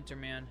pyromancer,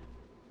 man.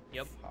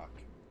 Yep. Fuck.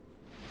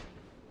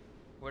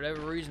 For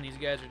whatever reason, these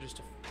guys are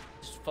just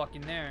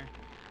fucking there.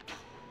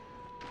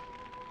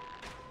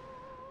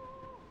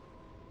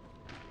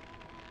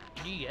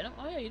 Did you get him?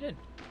 Oh yeah, you did.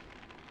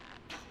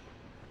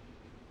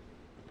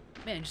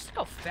 Man, just look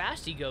how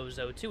fast he goes,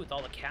 though, too, with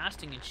all the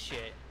casting and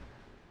shit.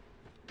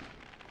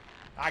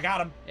 I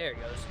got him. There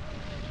he goes.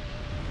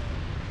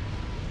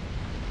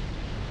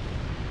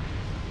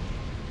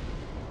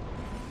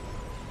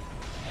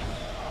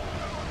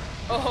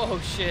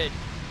 Oh, shit.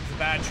 It's a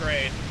bad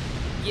trade.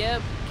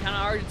 Yep, kind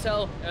of hard to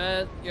tell.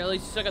 Yeah, at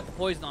least you still got the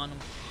poison on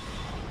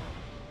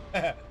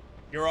him.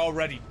 You're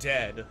already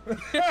dead.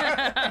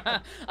 I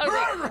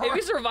was like, if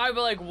he survived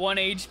with, like, 1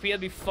 HP,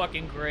 that'd be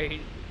fucking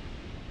great.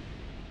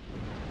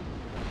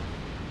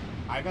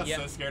 I got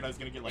so scared I was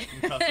gonna get like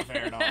concussive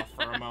aired off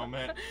for a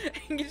moment.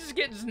 You just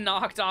get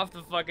knocked off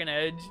the fucking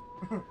edge.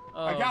 Oh,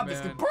 I got man. this.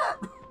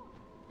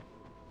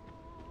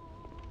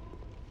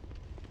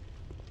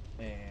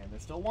 And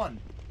there's still one.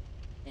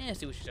 Yeah,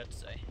 see what she's got to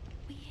say.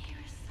 We hear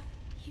a song.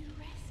 You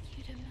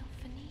rescued a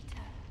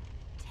Milfanito.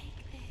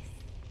 Take this.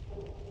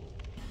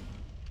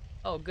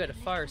 Oh, good, a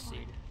fire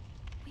seed.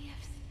 We have.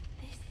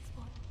 This is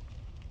what.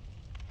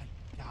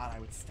 God, I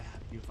would stab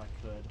you if I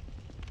could.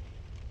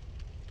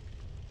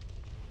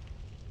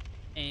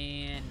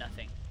 And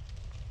nothing.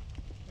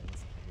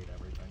 I hate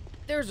everything.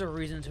 There's a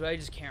reason to it, I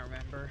just can't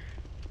remember.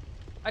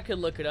 I could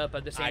look it up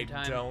at the same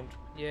time. I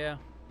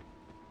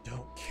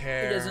don't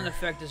care. It doesn't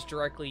affect us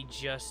directly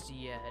just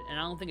yet. And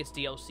I don't think it's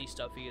DLC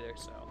stuff either,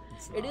 so.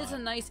 It is a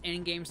nice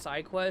in-game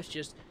side quest,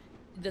 just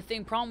the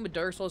problem with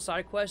Dark Souls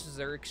side quests is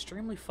they're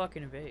extremely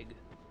fucking vague.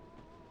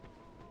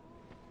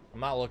 I'm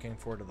not looking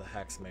forward to the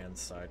Hexman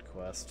side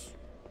quest.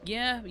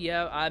 Yeah,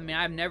 I mean,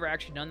 I've never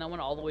actually done that one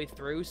all the way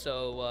through,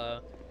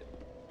 so,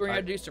 we're gonna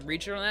have to do some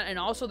research on that, and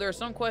also there are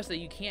some quests that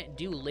you can't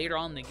do later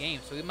on in the game,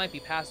 so we might be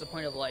past the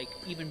point of like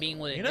even being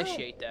able to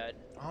initiate that.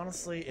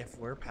 Honestly, if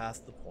we're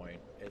past the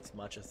point, as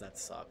much as that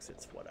sucks,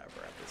 it's whatever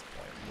at this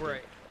point.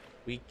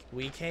 Right.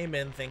 We came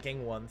in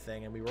thinking one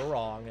thing and we were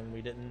wrong, and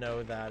we didn't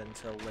know that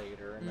until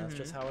later, and that's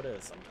just how it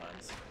is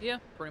sometimes. Yeah,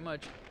 pretty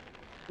much.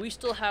 We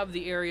still have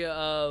the area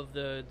of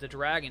the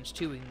dragons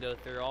too we can go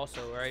through also,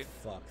 right?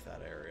 Fuck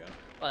that area.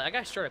 Well, that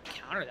guy started to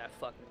counter that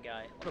fucking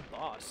guy. What a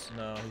boss.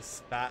 No,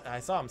 I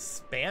saw him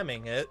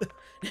spamming it.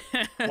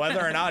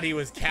 Whether or not he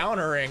was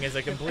countering is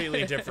a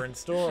completely different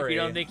story. You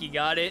don't think he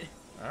got it?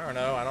 I don't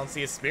know. I don't see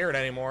his spirit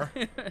anymore.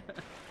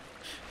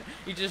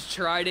 He just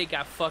tried it,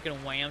 got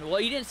fucking whammed. Well,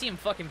 you didn't see him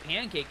fucking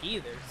pancake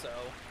either, so.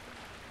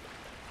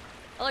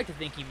 I like to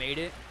think he made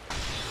it.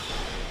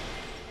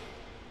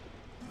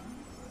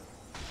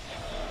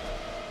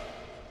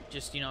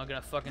 Just, you know,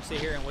 gonna fucking sit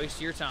here and waste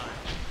your time.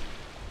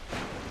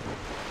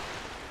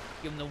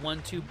 Give him the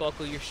 1-2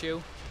 buckle your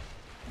shoe.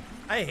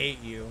 I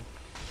hate you.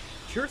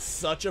 You're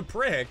such a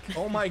prick.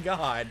 Oh my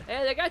god.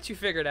 Hey, they got you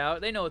figured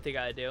out. They know what they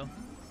gotta do.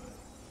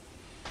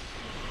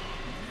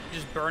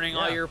 Just burning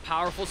all your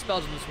powerful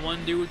spells on this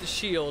one dude with the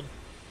shield.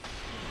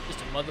 Just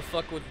a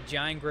motherfucker with a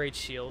giant great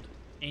shield.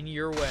 In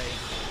your way.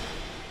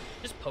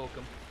 Just poke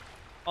him.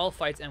 All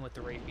fights end with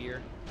the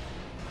rapier.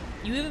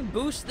 You even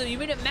boost them. You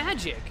made it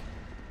magic.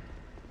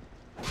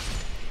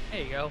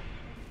 There you go.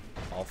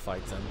 I'll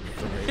fight them. With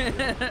the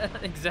rapier.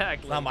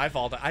 Exactly. It's not my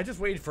fault. I just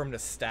waited for him to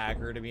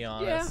stagger, to be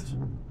honest.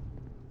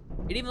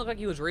 It didn't even look like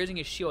he was raising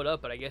his shield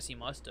up, but I guess he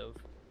must have.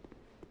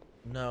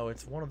 No,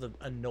 it's one of the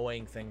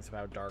annoying things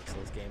about Dark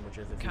Souls game, which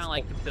is if Kind of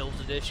like the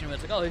Builds edition, where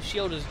it's like, oh, his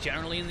shield is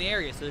generally in the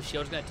area, so his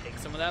shield's gonna take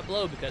some of that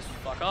blow because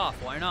fuck off,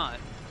 why not?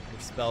 you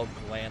spell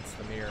glance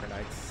the mirror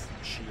knight's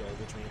shield,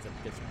 which means it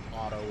gets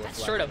auto reflected. That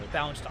sort of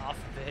bounced off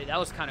of it. That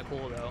was kind of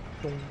cool though.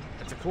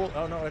 It's a cool.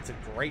 Oh no, it's a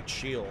great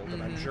shield,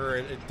 and I'm sure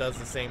it does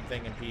the same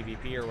thing in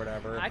PvP or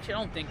whatever. Actually, I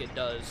don't think it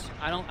does.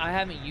 I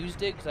haven't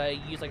used it because I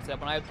used, like I said,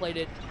 when I played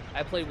it,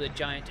 I played with a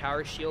giant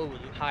tower shield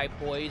with high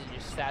poise and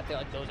just sat there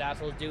like those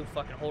assholes do,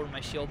 fucking holding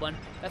my shield button.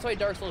 That's why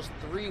Dark Souls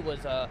 3 was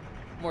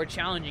more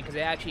challenging, because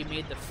they actually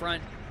made the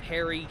front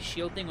parry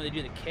shield thing when they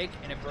do the kick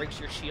and it breaks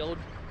your shield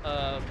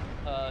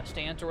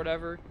stance or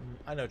whatever.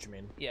 I know what you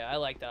mean. Yeah, I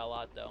like that a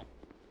lot though,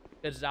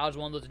 because I was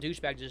one of those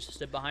douchebags just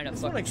stood behind a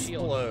This fucking one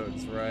shield.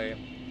 explodes, right?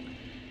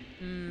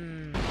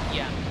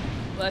 Yeah.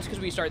 Well, that's because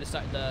we started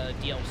the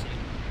DLC.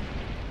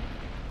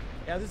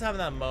 Yeah, I was just having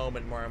that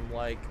moment where I'm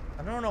like,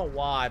 I don't know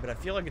why, but I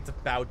feel like it's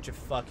about to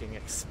fucking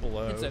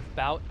explode. It's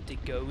about to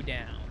go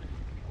down.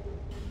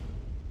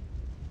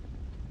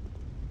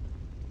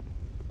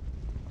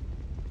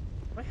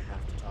 I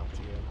have to talk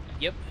to you.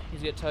 Yep,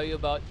 he's gonna tell you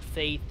about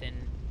faith and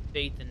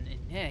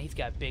yeah, he's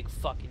got a big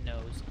fucking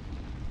nose.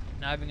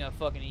 Not even gonna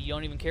fucking, you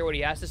don't even care what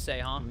he has to say,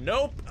 huh?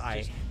 Nope.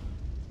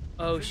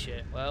 Oh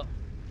shit. Well,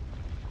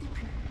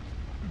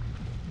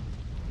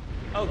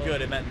 Oh,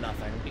 good. It meant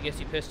nothing. I guess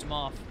you pissed him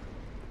off.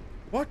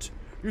 What?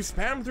 You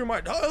spammed through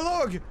my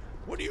dialogue?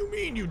 What do you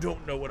mean you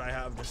don't know what I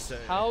have to say?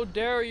 How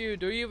dare you?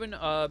 Do you even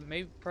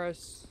maybe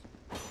press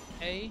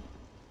A?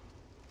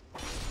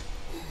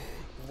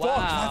 Wow.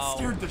 Fuck, that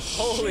scared the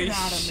Holy shit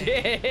out of me.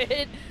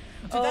 shit.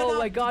 Oh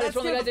my god, it's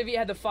one of the guys that if he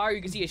had the fire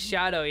you can see a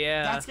shadow,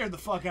 yeah. That scared the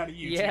fuck out of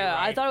you too, Yeah,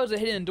 I right? thought it was a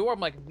hidden door. I'm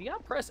like, we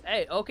gotta press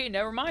A. Okay,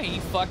 never mind.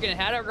 You fucking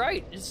had it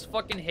right. Just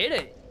fucking hit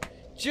it.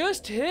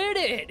 Just hit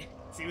it.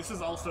 See, this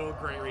is also a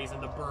great reason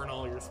to burn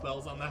all your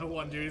spells on that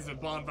one dude. He's a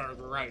bonfire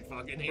right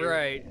fucking here.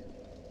 Right.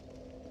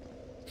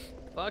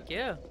 Fuck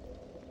yeah.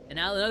 And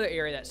now another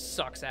area that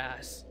sucks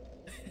ass.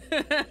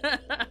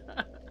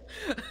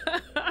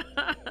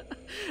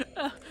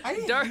 I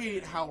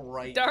hate how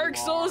right Dark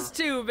you Souls are.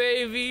 2,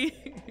 baby.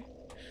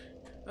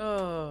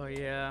 Oh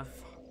yeah.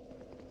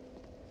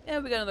 Yeah,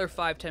 we got another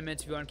 5-10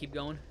 minutes if you want to keep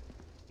going.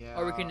 Yeah,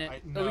 Or we can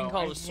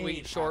call it a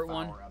sweet short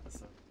one.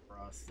 Episode for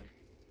us.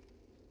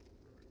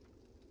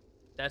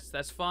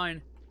 That's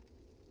fine.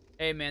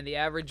 Hey man, the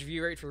average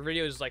view rate for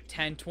videos is like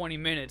 10-20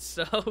 minutes,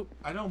 so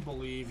I don't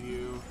believe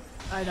you.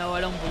 I know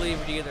I don't believe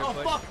it either, Oh,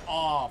 but fuck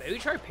off. maybe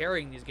try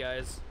parrying these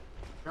guys.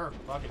 Sure,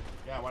 fuck it.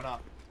 Yeah, why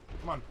not?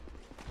 Come on.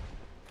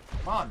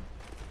 Come on.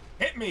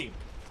 Hit me.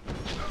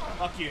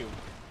 Fuck you.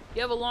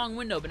 You have a long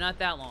window, but not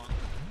that long.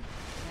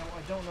 Yeah, well,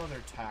 I don't know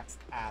their tax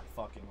at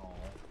fucking all.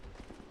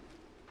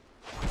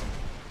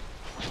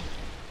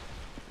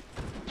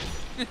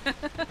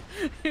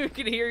 You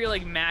can hear you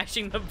like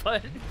mashing the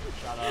button.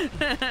 Shut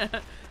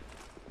up.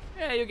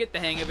 Yeah, you'll get the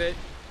hang of it.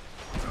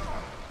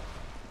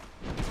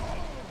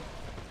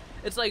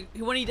 It's like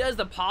when he does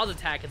the pause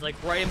attack, it's like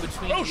right in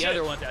between the shit.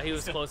 other ones. Yeah, he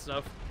was close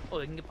enough. Oh,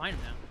 they can get behind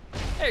him now.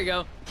 There you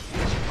go.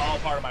 All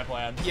part of my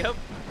plan. Yep.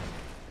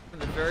 From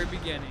the very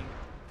beginning.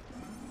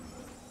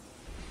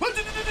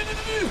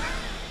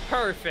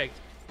 Perfect.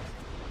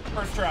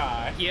 First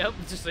try. Yep.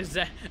 Just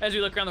as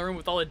we look around the room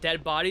with all the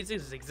dead bodies,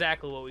 this is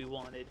exactly what we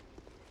wanted.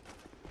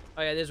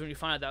 Oh yeah, this is when you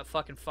find out that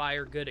fucking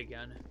fire good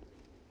again.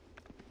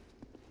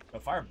 The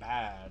fire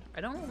bad.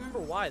 I don't remember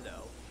why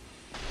though.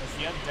 Because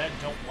the undead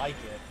don't like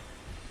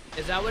it.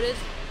 Is that what it is?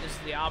 This is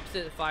the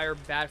opposite. The fire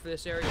bad for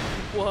this area.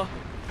 Whoa.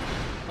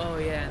 Oh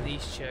yeah, and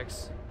these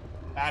chicks.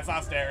 That's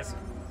not stairs.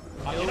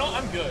 You know,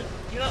 I'm good.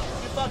 You know,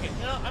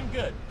 I'm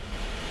good.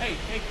 Hey,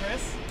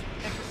 Chris.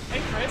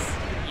 Hey, Chris.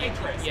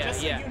 Yeah,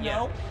 Just so yeah, you yeah,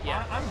 know,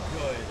 yeah. I'm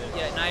good.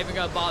 Yeah, not even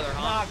gonna bother,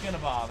 huh? Not gonna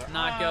bother.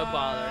 Not gonna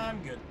bother.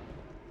 I'm good.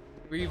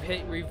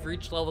 We've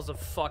reached levels of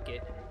fuck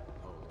it.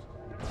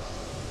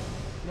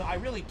 No, I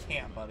really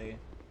can't, buddy.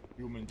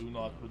 Human do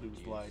not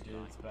produce light.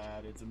 It's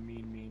bad. It's a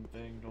mean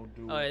thing. Don't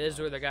do Oh it. yeah, this is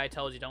where the guy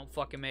tells you don't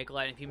fucking make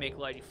light. If you make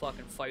light, you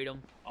fucking fight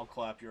him. I'll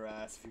clap your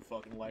ass if you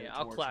fucking light Yeah, a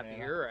I'll torch, clap man.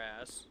 your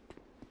ass.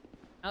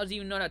 How does he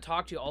even know how to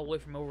talk to you all the way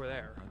from over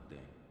there?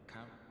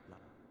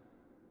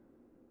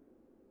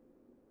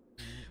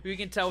 You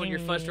can tell when you're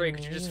frustrated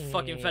because you're just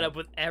fucking fed up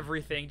with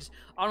everything. Just,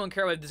 I don't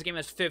care if this game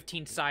has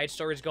 15 side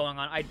stories going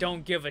on. I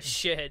don't give a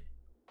shit.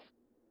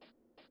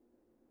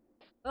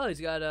 Oh, he's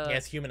got He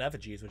has human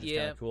effigies, which is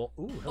kind of cool.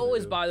 Ooh,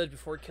 always hello. buy those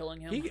before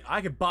killing him. I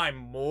could buy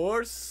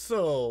more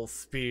soul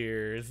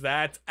spears.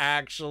 That's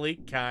actually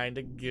kind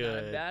of Not a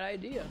good. bad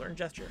idea. Learn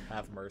gesture.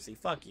 Have mercy.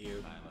 Fuck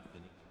you.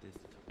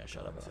 Yeah,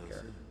 shut up. I don't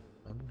care.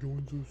 I'm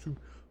going so soon.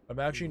 I'm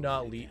actually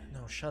not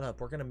No, shut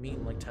up. We're gonna meet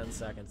in like 10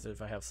 seconds if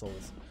I have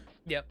souls.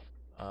 Yep.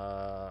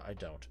 I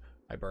don't.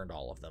 I burned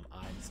all of them.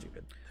 I'm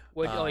stupid.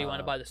 What? Oh, you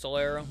want to buy the soul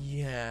arrow?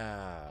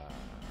 Yeah.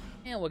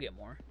 Yeah, we'll get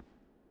more.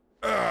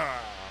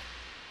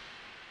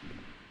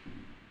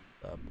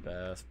 The The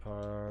best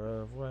part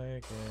of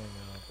waking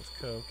up is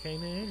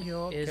cocaine in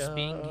your Is cup.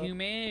 being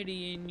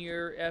humanity in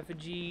your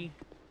effigy,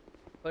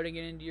 putting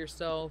it into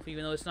yourself,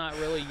 even though it's not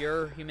really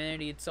your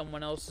humanity, it's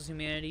someone else's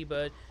humanity,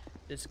 but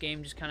this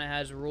game just kind of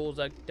has rules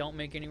that don't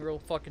make any real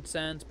fucking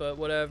sense, but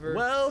whatever.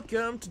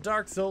 Welcome to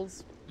Dark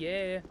Souls.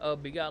 Yeah, oh,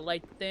 we gotta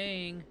light the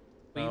thing.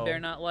 But you Oh. better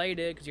not light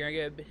it, because you're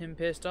gonna get him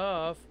pissed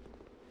off.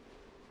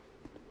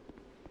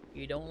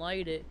 You don't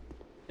light it.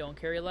 Don't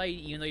carry light,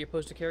 even though you're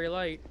supposed to carry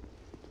light.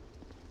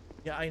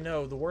 Yeah, I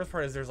know. The worst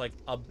part is there's like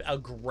a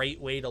great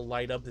way to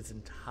light up this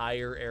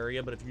entire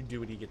area, but if you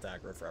do it, he gets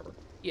aggro forever.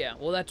 Yeah,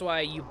 well, that's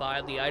why you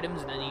buy the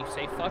items and then you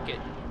say, fuck it.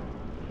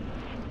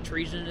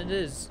 Treason it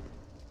is.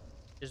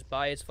 Just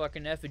buy its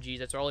fucking effigies.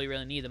 That's all you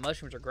really need. The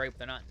mushrooms are great, but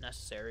they're not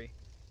necessary.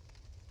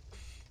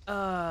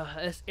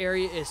 This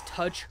area is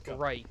touch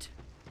right.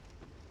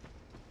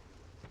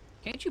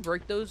 Can't you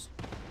break those?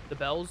 The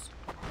bells?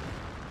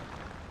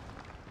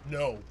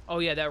 No. Oh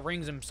yeah, that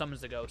rings and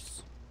summons the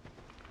ghosts.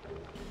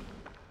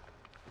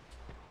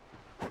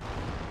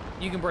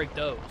 You can break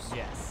those.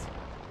 Yes.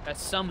 That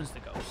summons the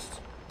ghosts.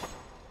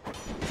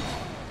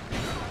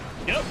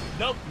 Yep.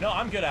 Nope. No,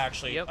 I'm good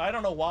actually. Yep. I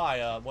don't know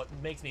why. What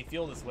makes me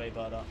feel this way,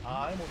 but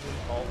I'm what we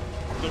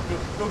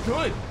call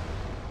good.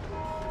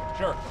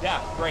 Sure.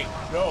 Yeah. Great.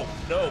 No.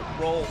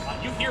 Roll.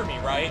 You hear me,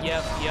 right?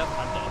 Yep.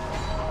 I'm dead.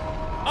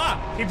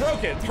 Ah! He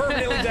broke it. It's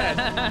permanently dead.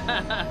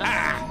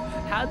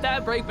 How'd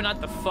that break, but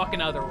not the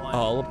fucking other one?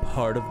 All a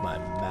part of my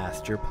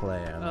master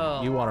plan.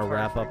 Oh, you want to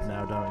wrap up perfect.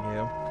 now, don't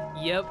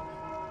you? Yep.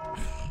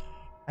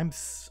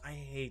 I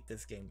hate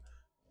this game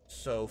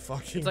so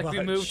fucking It's like much.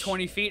 we moved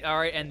 20 feet. All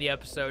right, end the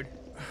episode.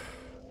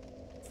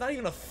 It's not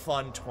even a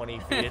fun 20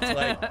 feet. It's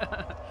like,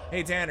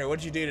 hey Tanner,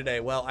 what'd you do today?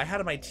 Well, I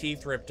had my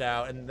teeth ripped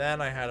out, and then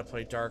I had to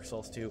play Dark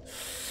Souls 2.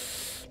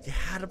 You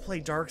had to play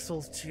Dark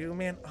Souls 2,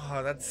 man?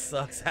 Oh, that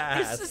sucks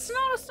ass. It's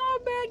not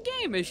a bad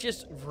game. It's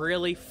just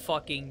really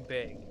fucking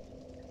big.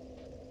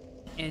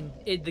 And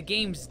the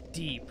game's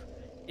deep.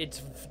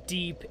 It's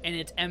deep and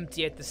it's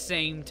empty at the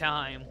same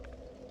time.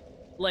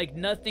 Like,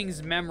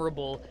 nothing's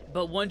memorable,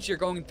 but once you're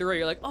going through it,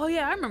 you're like, oh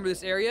yeah, I remember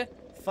this area.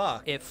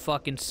 Fuck. It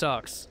fucking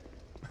sucks.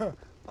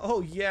 Oh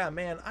yeah,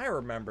 man, I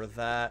remember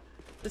that.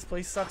 This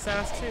place sucks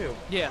ass too.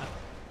 Yeah.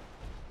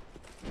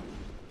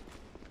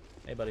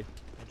 Hey buddy,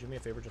 could you do me a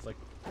favor? Just like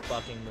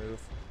fucking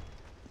move.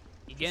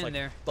 You Just, get in like,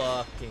 there.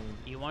 Fucking.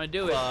 You want to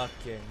do it.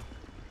 Fucking.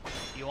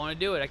 You want to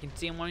do it. I can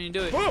see him wanting to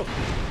do it. Whoa!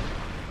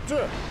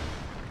 Duh.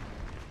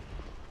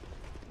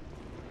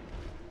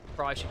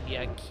 Probably should,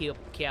 yeah,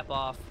 cap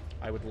off.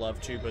 I would love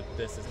to, but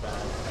this is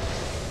bad.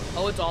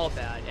 Oh, it's all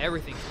bad.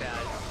 Everything's bad.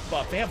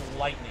 Fuck, they have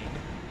lightning.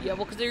 Yeah,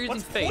 well, because they're using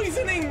What's fake.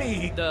 poisoning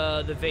me?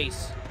 The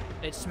vase.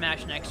 It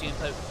smashed next to you and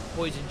put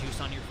poison juice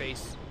on your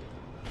face.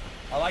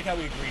 I like how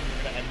we agreed we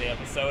were gonna end the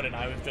episode, and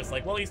I was just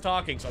like, well, he's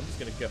talking, so I'm just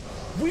gonna go.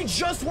 We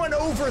just went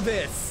over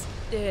this!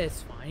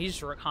 It's fine. He's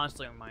just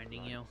constantly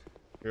reminding you.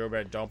 Don't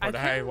I put can't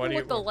hey, remember what do you...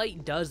 what the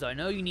light does, though. I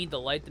know you need the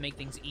light to make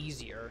things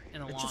easier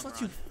in the long It just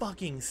lets run. you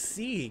fucking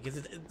see,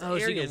 because Oh,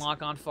 so you can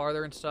lock on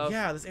farther and stuff?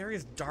 Yeah, this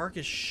area's dark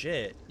as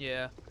shit.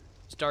 Yeah.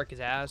 It's dark as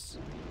ass.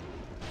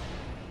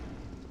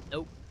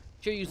 Nope.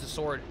 Should use the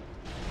sword.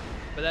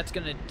 But that's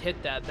gonna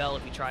hit that bell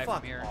if you try it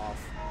Fuck from here.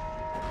 off.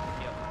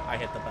 Yep. I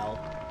hit the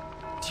bell.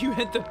 You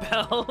hit the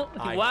bell?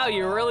 Wow,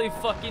 you really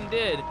fucking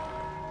did.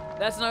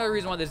 That's another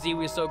reason why the Z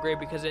was so great,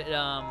 because it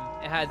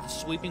had the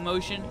sweeping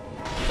motion.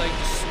 It's like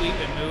just sweep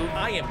and move.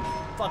 I am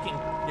fucking...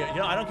 Yeah, you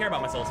know, I don't care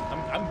about my souls.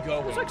 I'm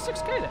going. It's like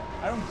 6K then.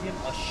 I don't give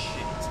a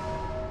shit.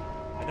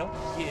 I don't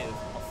give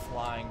a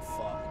flying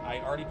fuck. I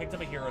already picked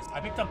up a hero. I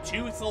picked up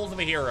 2 souls of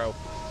a hero.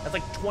 That's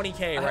like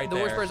 20K right The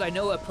there. worst part is I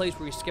know a place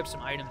where you skip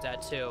some items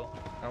at too.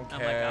 I don't I'm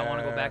care. like, I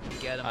want to go back and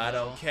get them. I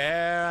don't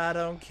care. I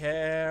don't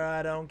care.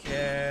 I don't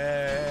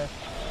care.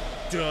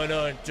 Dun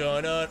dun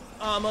dun.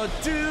 I'ma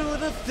do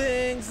the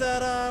things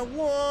that I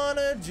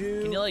wanna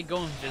do. Can you like go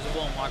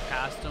invisible and walk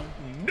past them?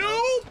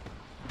 Nope.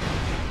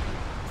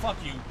 Fuck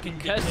you.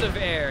 Concussive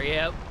air.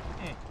 Yep.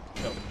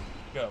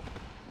 Go.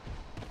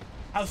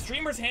 How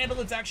streamers handle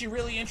it's actually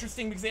really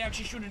interesting because they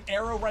actually shoot an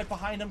arrow right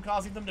behind them,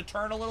 causing them to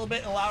turn a little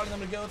bit and allowing them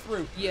to go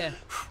through. Yeah,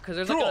 because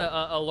there's Cool. like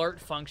an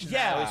alert function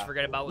that I always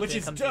forget about when which it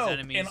is comes dope to these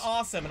enemies. and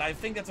awesome, and I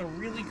think that's a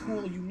really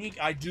cool, unique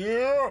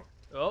idea.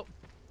 Oh.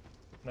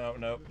 No.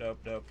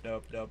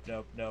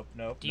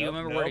 Do you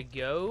remember where to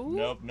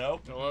go?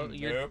 Nope. Well,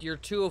 you're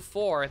 2 of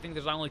 4. I think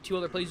there's only 2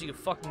 other places you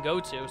can fucking go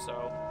to,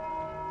 so...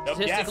 Nope,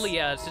 Statistically,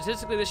 yes. yeah.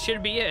 Statistically, this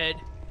should be it.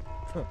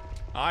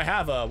 I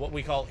have what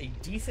we call a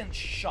decent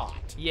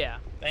shot. Yeah.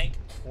 Thank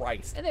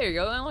Christ. And there you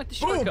go. I like the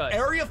Boom! shortcut.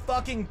 Area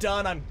fucking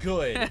done. I'm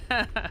good.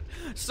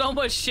 So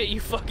much shit you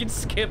fucking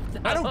skipped.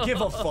 I don't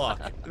give a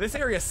fuck. This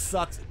area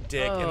sucks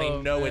dick, and they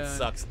Oh, know it man.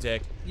 sucks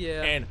dick.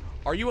 Yeah. And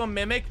are you a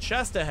mimic?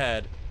 Chest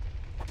ahead.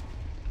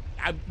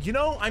 You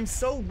know, I'm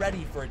so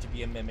ready for it to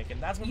be a mimic, and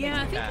that's what Yeah, I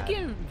makes me think mad. you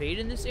can invade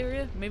in this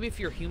area. Maybe if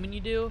you're human,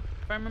 you do.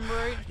 If I remember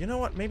right. You know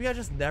what? Maybe I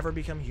just never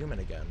become human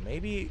again.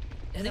 Maybe.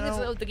 I think that's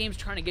what the game's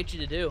trying to get you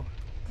to do.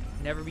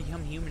 Never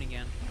become human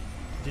again.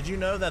 Did you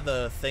know that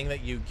the thing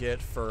that you get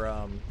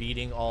for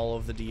beating all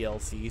of the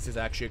DLCs is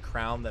actually a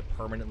crown that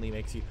permanently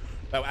makes you,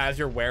 that as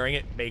you're wearing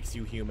it, makes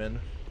you human?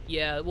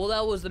 Yeah, well,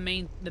 that was the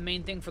main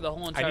thing for the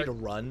whole entire. I need to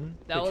run.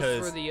 That was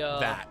because for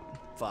the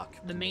fuck.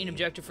 the main me.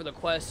 objective for the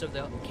quest of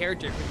the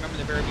character. If you remember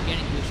the very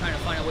beginning, he was trying to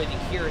find a way to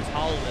cure his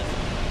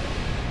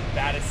hollowism.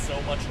 That is so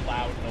much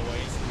loud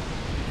noise.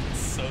 It's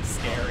so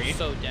scary.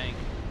 So dang.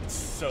 It's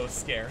so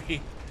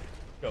scary.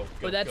 Go,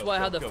 But that's why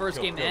how the first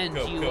game ends.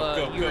 You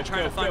were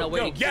trying to find a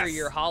way to cure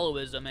your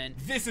hollowism, and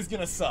this is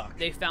gonna suck.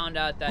 they found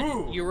out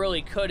that you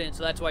really couldn't.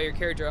 So that's why your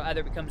character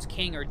either becomes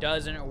king or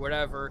doesn't or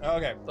whatever.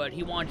 Okay. But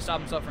he wanted to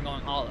stop himself from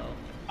going hollow.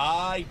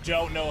 I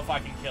don't know if I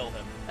can kill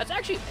him. That's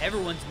actually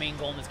everyone's main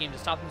goal in this game, to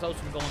stop themselves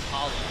from going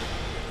hollow.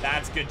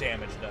 That's good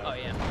damage, though. Oh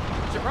yeah.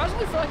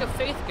 Surprisingly for like a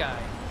faith guy.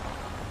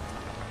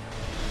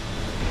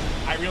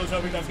 I really was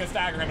hoping I was gonna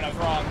stagger him, and I was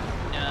wrong.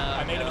 No.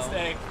 I made a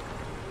mistake.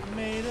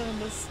 Made a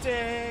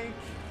mistake.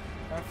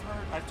 I've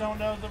heard. I don't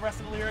know the rest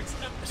of the lyrics.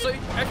 So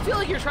I feel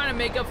like you're trying to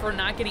make up for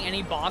not getting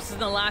any bosses in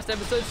the last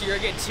episode, so you're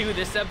gonna get 2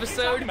 this What are you talking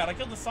episode. about? I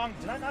killed the song.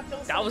 Did I not kill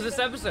the song? That was this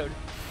episode.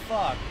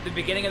 Fuck. The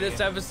beginning of this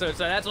episode.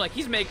 So that's like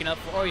he's making up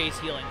for. Oh yeah, he's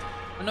healing.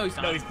 Oh, no, he's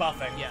not. No, he's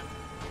buffing. Yeah.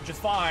 Which is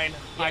fine.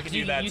 Yeah, I can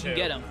do that you too. can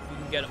get him. You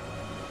can get him.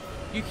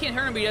 You can't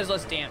hurt him, but he does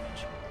less damage.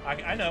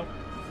 I know.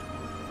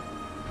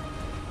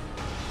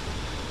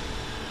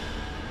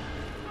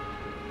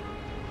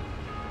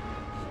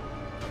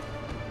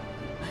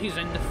 He's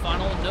in the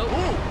funnel. Nope.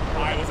 Ooh!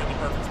 I was in the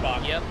perfect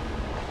spot. Yep.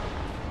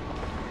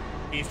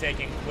 He's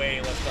taking way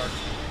less dark.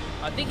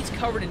 I think he's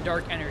covered in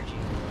dark energy.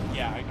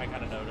 Yeah, I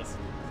kind of noticed.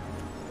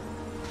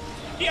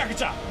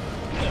 Yakuza!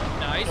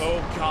 Nice. Oh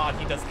god,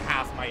 he does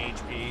half my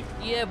HP.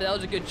 Yeah, but that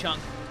was a good chunk.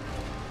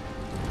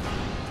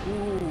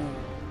 Ooh.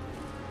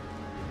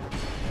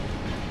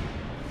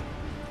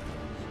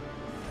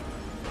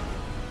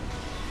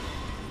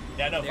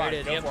 Yeah, no, There fine. it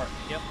is. Go Yep. for it.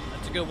 Yep.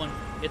 That's a good one.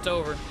 It's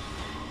over.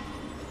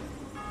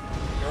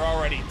 You're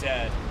already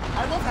dead.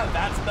 I love how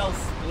that spell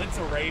splits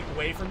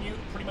away from you,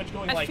 pretty much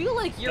going I like, feel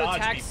like your dodge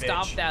attack me,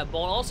 stopped bitch. that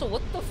bolt. Also,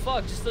 what the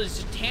fuck?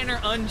 Just Tanner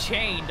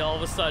Unchained all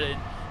of a sudden.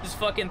 Just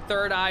fucking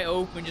third eye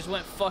open, just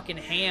went fucking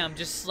ham,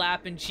 just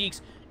slapping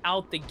cheeks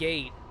out the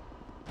gate.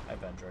 Hi,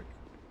 Vendrick.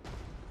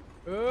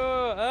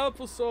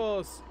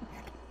 Applesauce.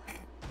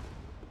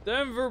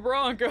 Denver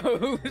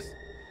Broncos.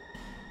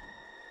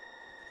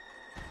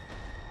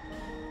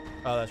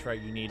 Oh, that's right.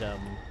 You need The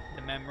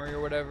memory or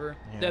whatever.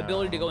 The Yeah.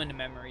 ability to go into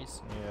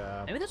memories.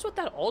 Yeah. Maybe that's what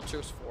that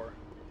altar's for.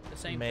 The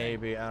same thing.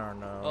 Maybe, I don't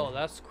know. Oh,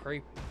 that's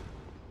creepy.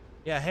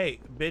 Yeah, hey,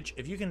 bitch,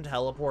 if you can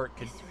teleport,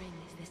 could... This ring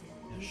is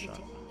this Shut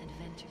fugitive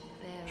adventure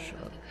bearer Shut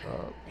of the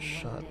up, curse, and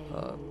shut one day you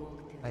up. will walk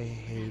through I it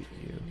hate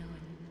without you. really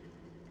knowing.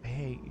 I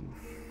hate you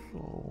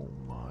so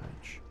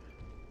much.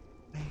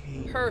 I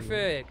hate you.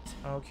 Perfect.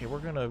 Okay, we're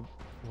gonna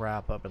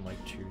wrap up in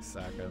like 2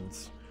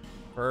 seconds.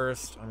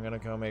 First, I'm gonna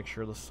go make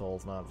sure the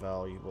soul's not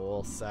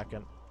valuable.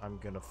 Second, I'm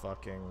gonna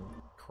fucking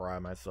cry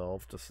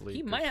myself to sleep.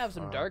 He might have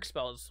some dark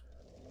spells.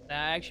 That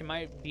actually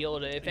might be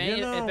able to. If You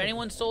know-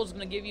 anyone's soul is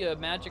gonna give you a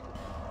magic,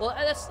 well,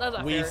 that's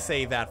not We fair.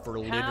 say that for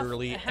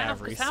literally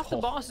every half the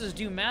soul. bosses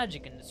do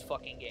magic in this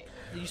fucking game.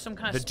 They use some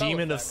kind The of spell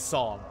Demon of effect.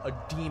 Song. A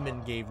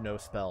demon gave no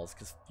spells,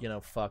 because, you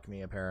know, fuck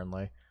me,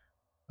 apparently.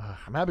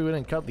 I'm happy we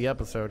didn't cut the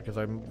episode, because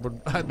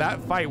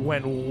that fight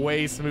went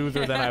way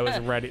smoother than I was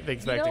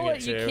expecting You know what?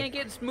 it You to. can't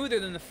get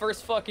smoother than the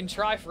first fucking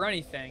try for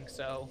anything.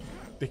 So.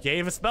 They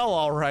gave a spell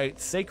all right.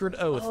 Sacred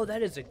Oath. Oh,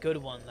 that is a good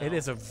one though. It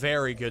is a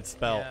very good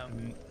spell. Yeah.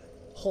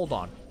 Hold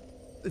on.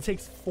 It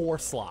takes 4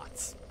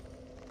 slots.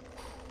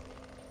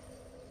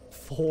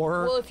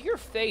 4? Well, if you're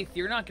Faith,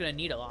 you're not gonna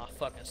need a lot of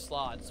fucking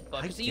slots. But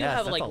I because you guess,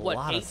 have that's like a what,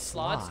 lot of 8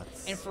 slots?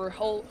 slots. And for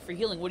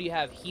healing, what do you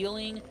have?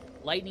 Healing,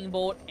 Lightning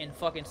Bolt, and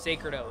fucking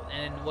Sacred Oath.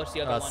 And what's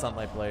the other one?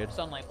 Sunlight Blade.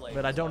 Sunlight Blade.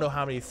 But I don't know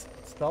how many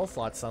spell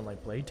slots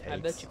Sunlight Blade takes. I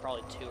bet you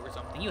probably 2 or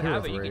something. You 2 or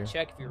have it. You 3. can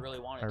check if you really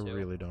wanted I to.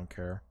 really don't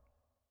care.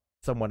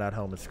 Someone at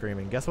home is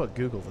screaming. Guess what?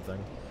 Google's a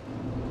thing.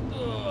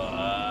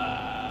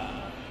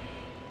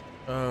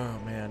 Oh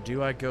man,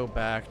 do I go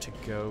back to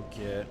go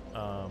get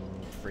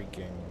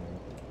freaking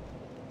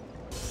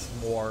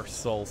more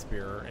Soul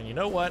Spear? And you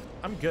know what?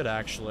 I'm good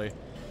actually.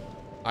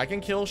 I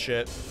can kill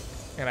shit,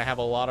 and I have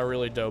a lot of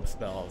really dope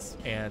spells.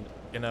 And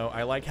you know,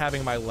 I like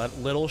having my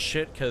little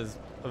shit because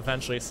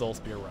eventually Soul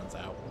Spear runs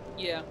out.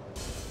 Yeah.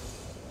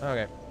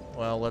 Okay,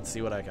 well let's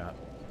see what I got.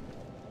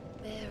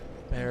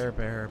 Bear,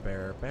 bear,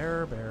 bear,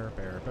 bear, bear,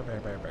 bear, bear, bear,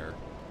 bear, bear.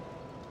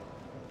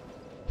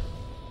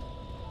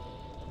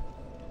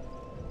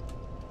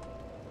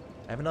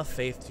 I have enough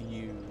faith to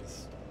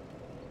use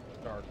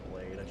Dark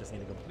Blade. I just need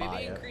to go buy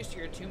Maybe it. increase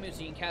your attunement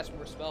so you can cast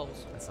more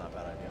spells. That's not a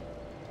bad idea.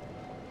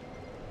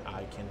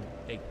 I can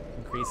it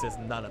increases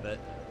none of it.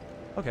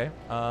 Okay.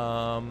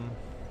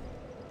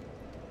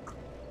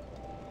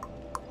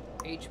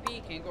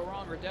 HP, can't go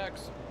wrong, or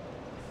Dex.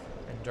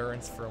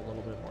 Endurance for a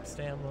little bit more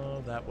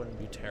stamina. That wouldn't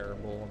be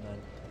terrible. And then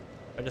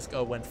I just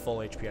go went full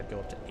HP. I'd go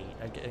up to 8.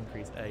 I'd get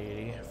increased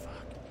 80. Fuck.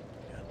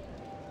 God.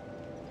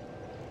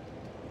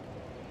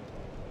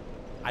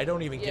 I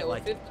don't even get well,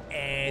 like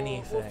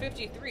anything. Well,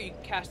 53,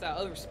 cast that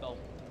other spell.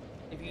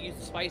 if you use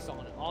the spice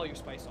on it, all your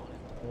spice on it.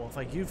 Well, if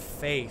I use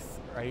faith,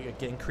 right, it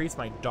can increase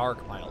my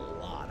dark by a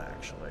lot,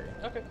 actually.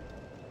 Okay.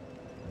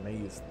 I may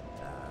use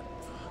that.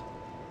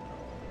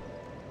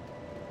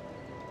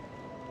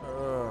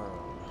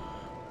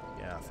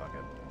 Yeah, fuck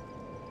it.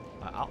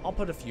 I'll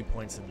put a few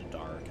points into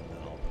dark, and then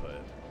I'll put,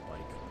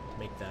 like,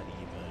 make that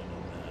even,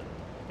 and then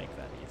make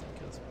that even,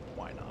 because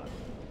why not?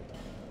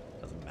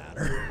 Doesn't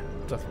matter.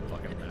 Doesn't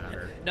fucking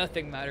matter.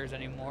 Nothing matters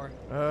anymore.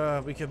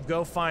 We could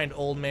go find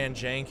Old Man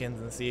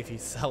Jenkins and see if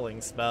he's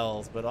selling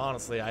spells, but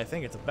honestly, I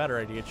think it's a better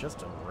idea just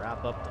to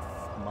wrap up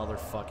the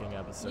motherfucking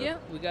episode. Yeah,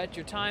 we got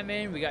your time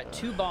in, we got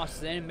 2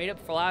 bosses in, made up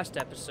for last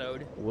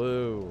episode.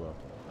 Woo.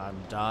 I'm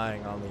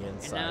dying on the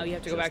inside. And now you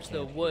have to go back to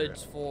the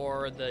woods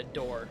for the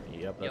door.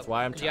 Yep, that's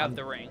why I'm you have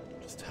the ring.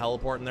 Just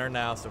teleporting there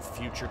now, so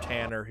future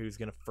Tanner, who's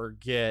gonna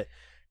forget.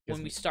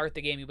 When we start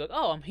the game, you'll be like,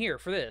 oh, I'm here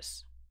for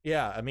this.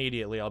 Yeah,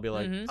 immediately I'll be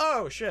like,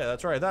 oh shit,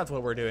 that's right, that's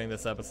what we're doing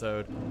this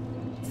episode.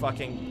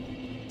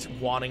 Fucking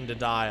wanting to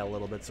die a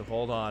little bit, so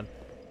hold on.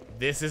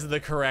 This is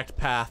the correct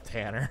path,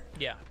 Tanner.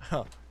 Yeah.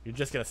 You're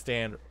just gonna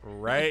stand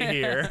right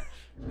here.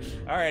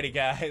 Alrighty,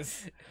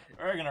 guys.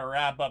 We're gonna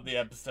wrap up the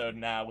episode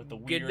now with the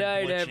weird Good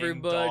night, glitching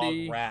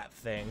everybody. dog rat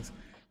things.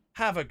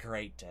 Have a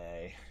great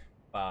day.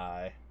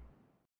 Bye.